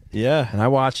anyway. Yeah. And I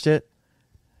watched it,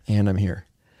 and I'm here.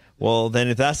 Well, then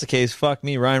if that's the case, fuck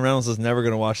me. Ryan Reynolds is never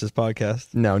going to watch this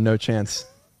podcast. No chance.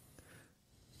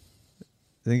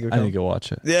 I think you'll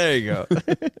watch it. There you go.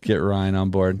 Get Ryan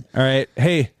on board. All right.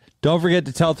 Hey, don't forget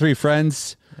to tell 3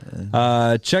 friends.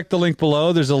 Check the link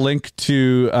below. There's a link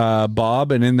to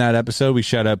Bob, and in that episode, we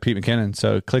shout out Pete McKinnon.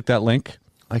 So click that link.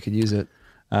 I could use it.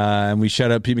 And we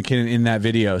shout out Pete McKinnon in that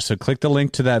video. So click the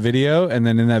link to that video, and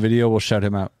then in that video, we'll shout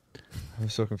him out. I'm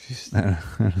so confused.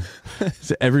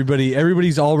 So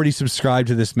everybody's already subscribed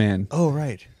to this man. Oh,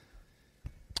 right.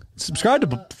 Subscribe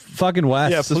to fucking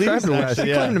Wes. Yeah, Subscribe to Wes.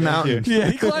 He climbed a mountain. Yeah,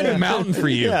 he climbed a mountain for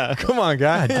you. Yeah. Come on,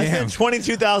 God damn.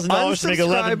 $22,000 to make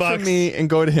 $11 Unsubscribe from me and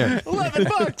go to him.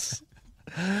 $11.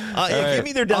 Give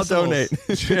me their I'll decimals.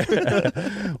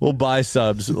 donate. We'll buy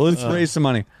subs. Let's raise some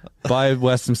money. Buy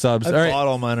Wes some subs. I All right. bought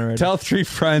all mine already. Tell 3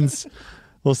 friends.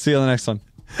 We'll see you on the next one.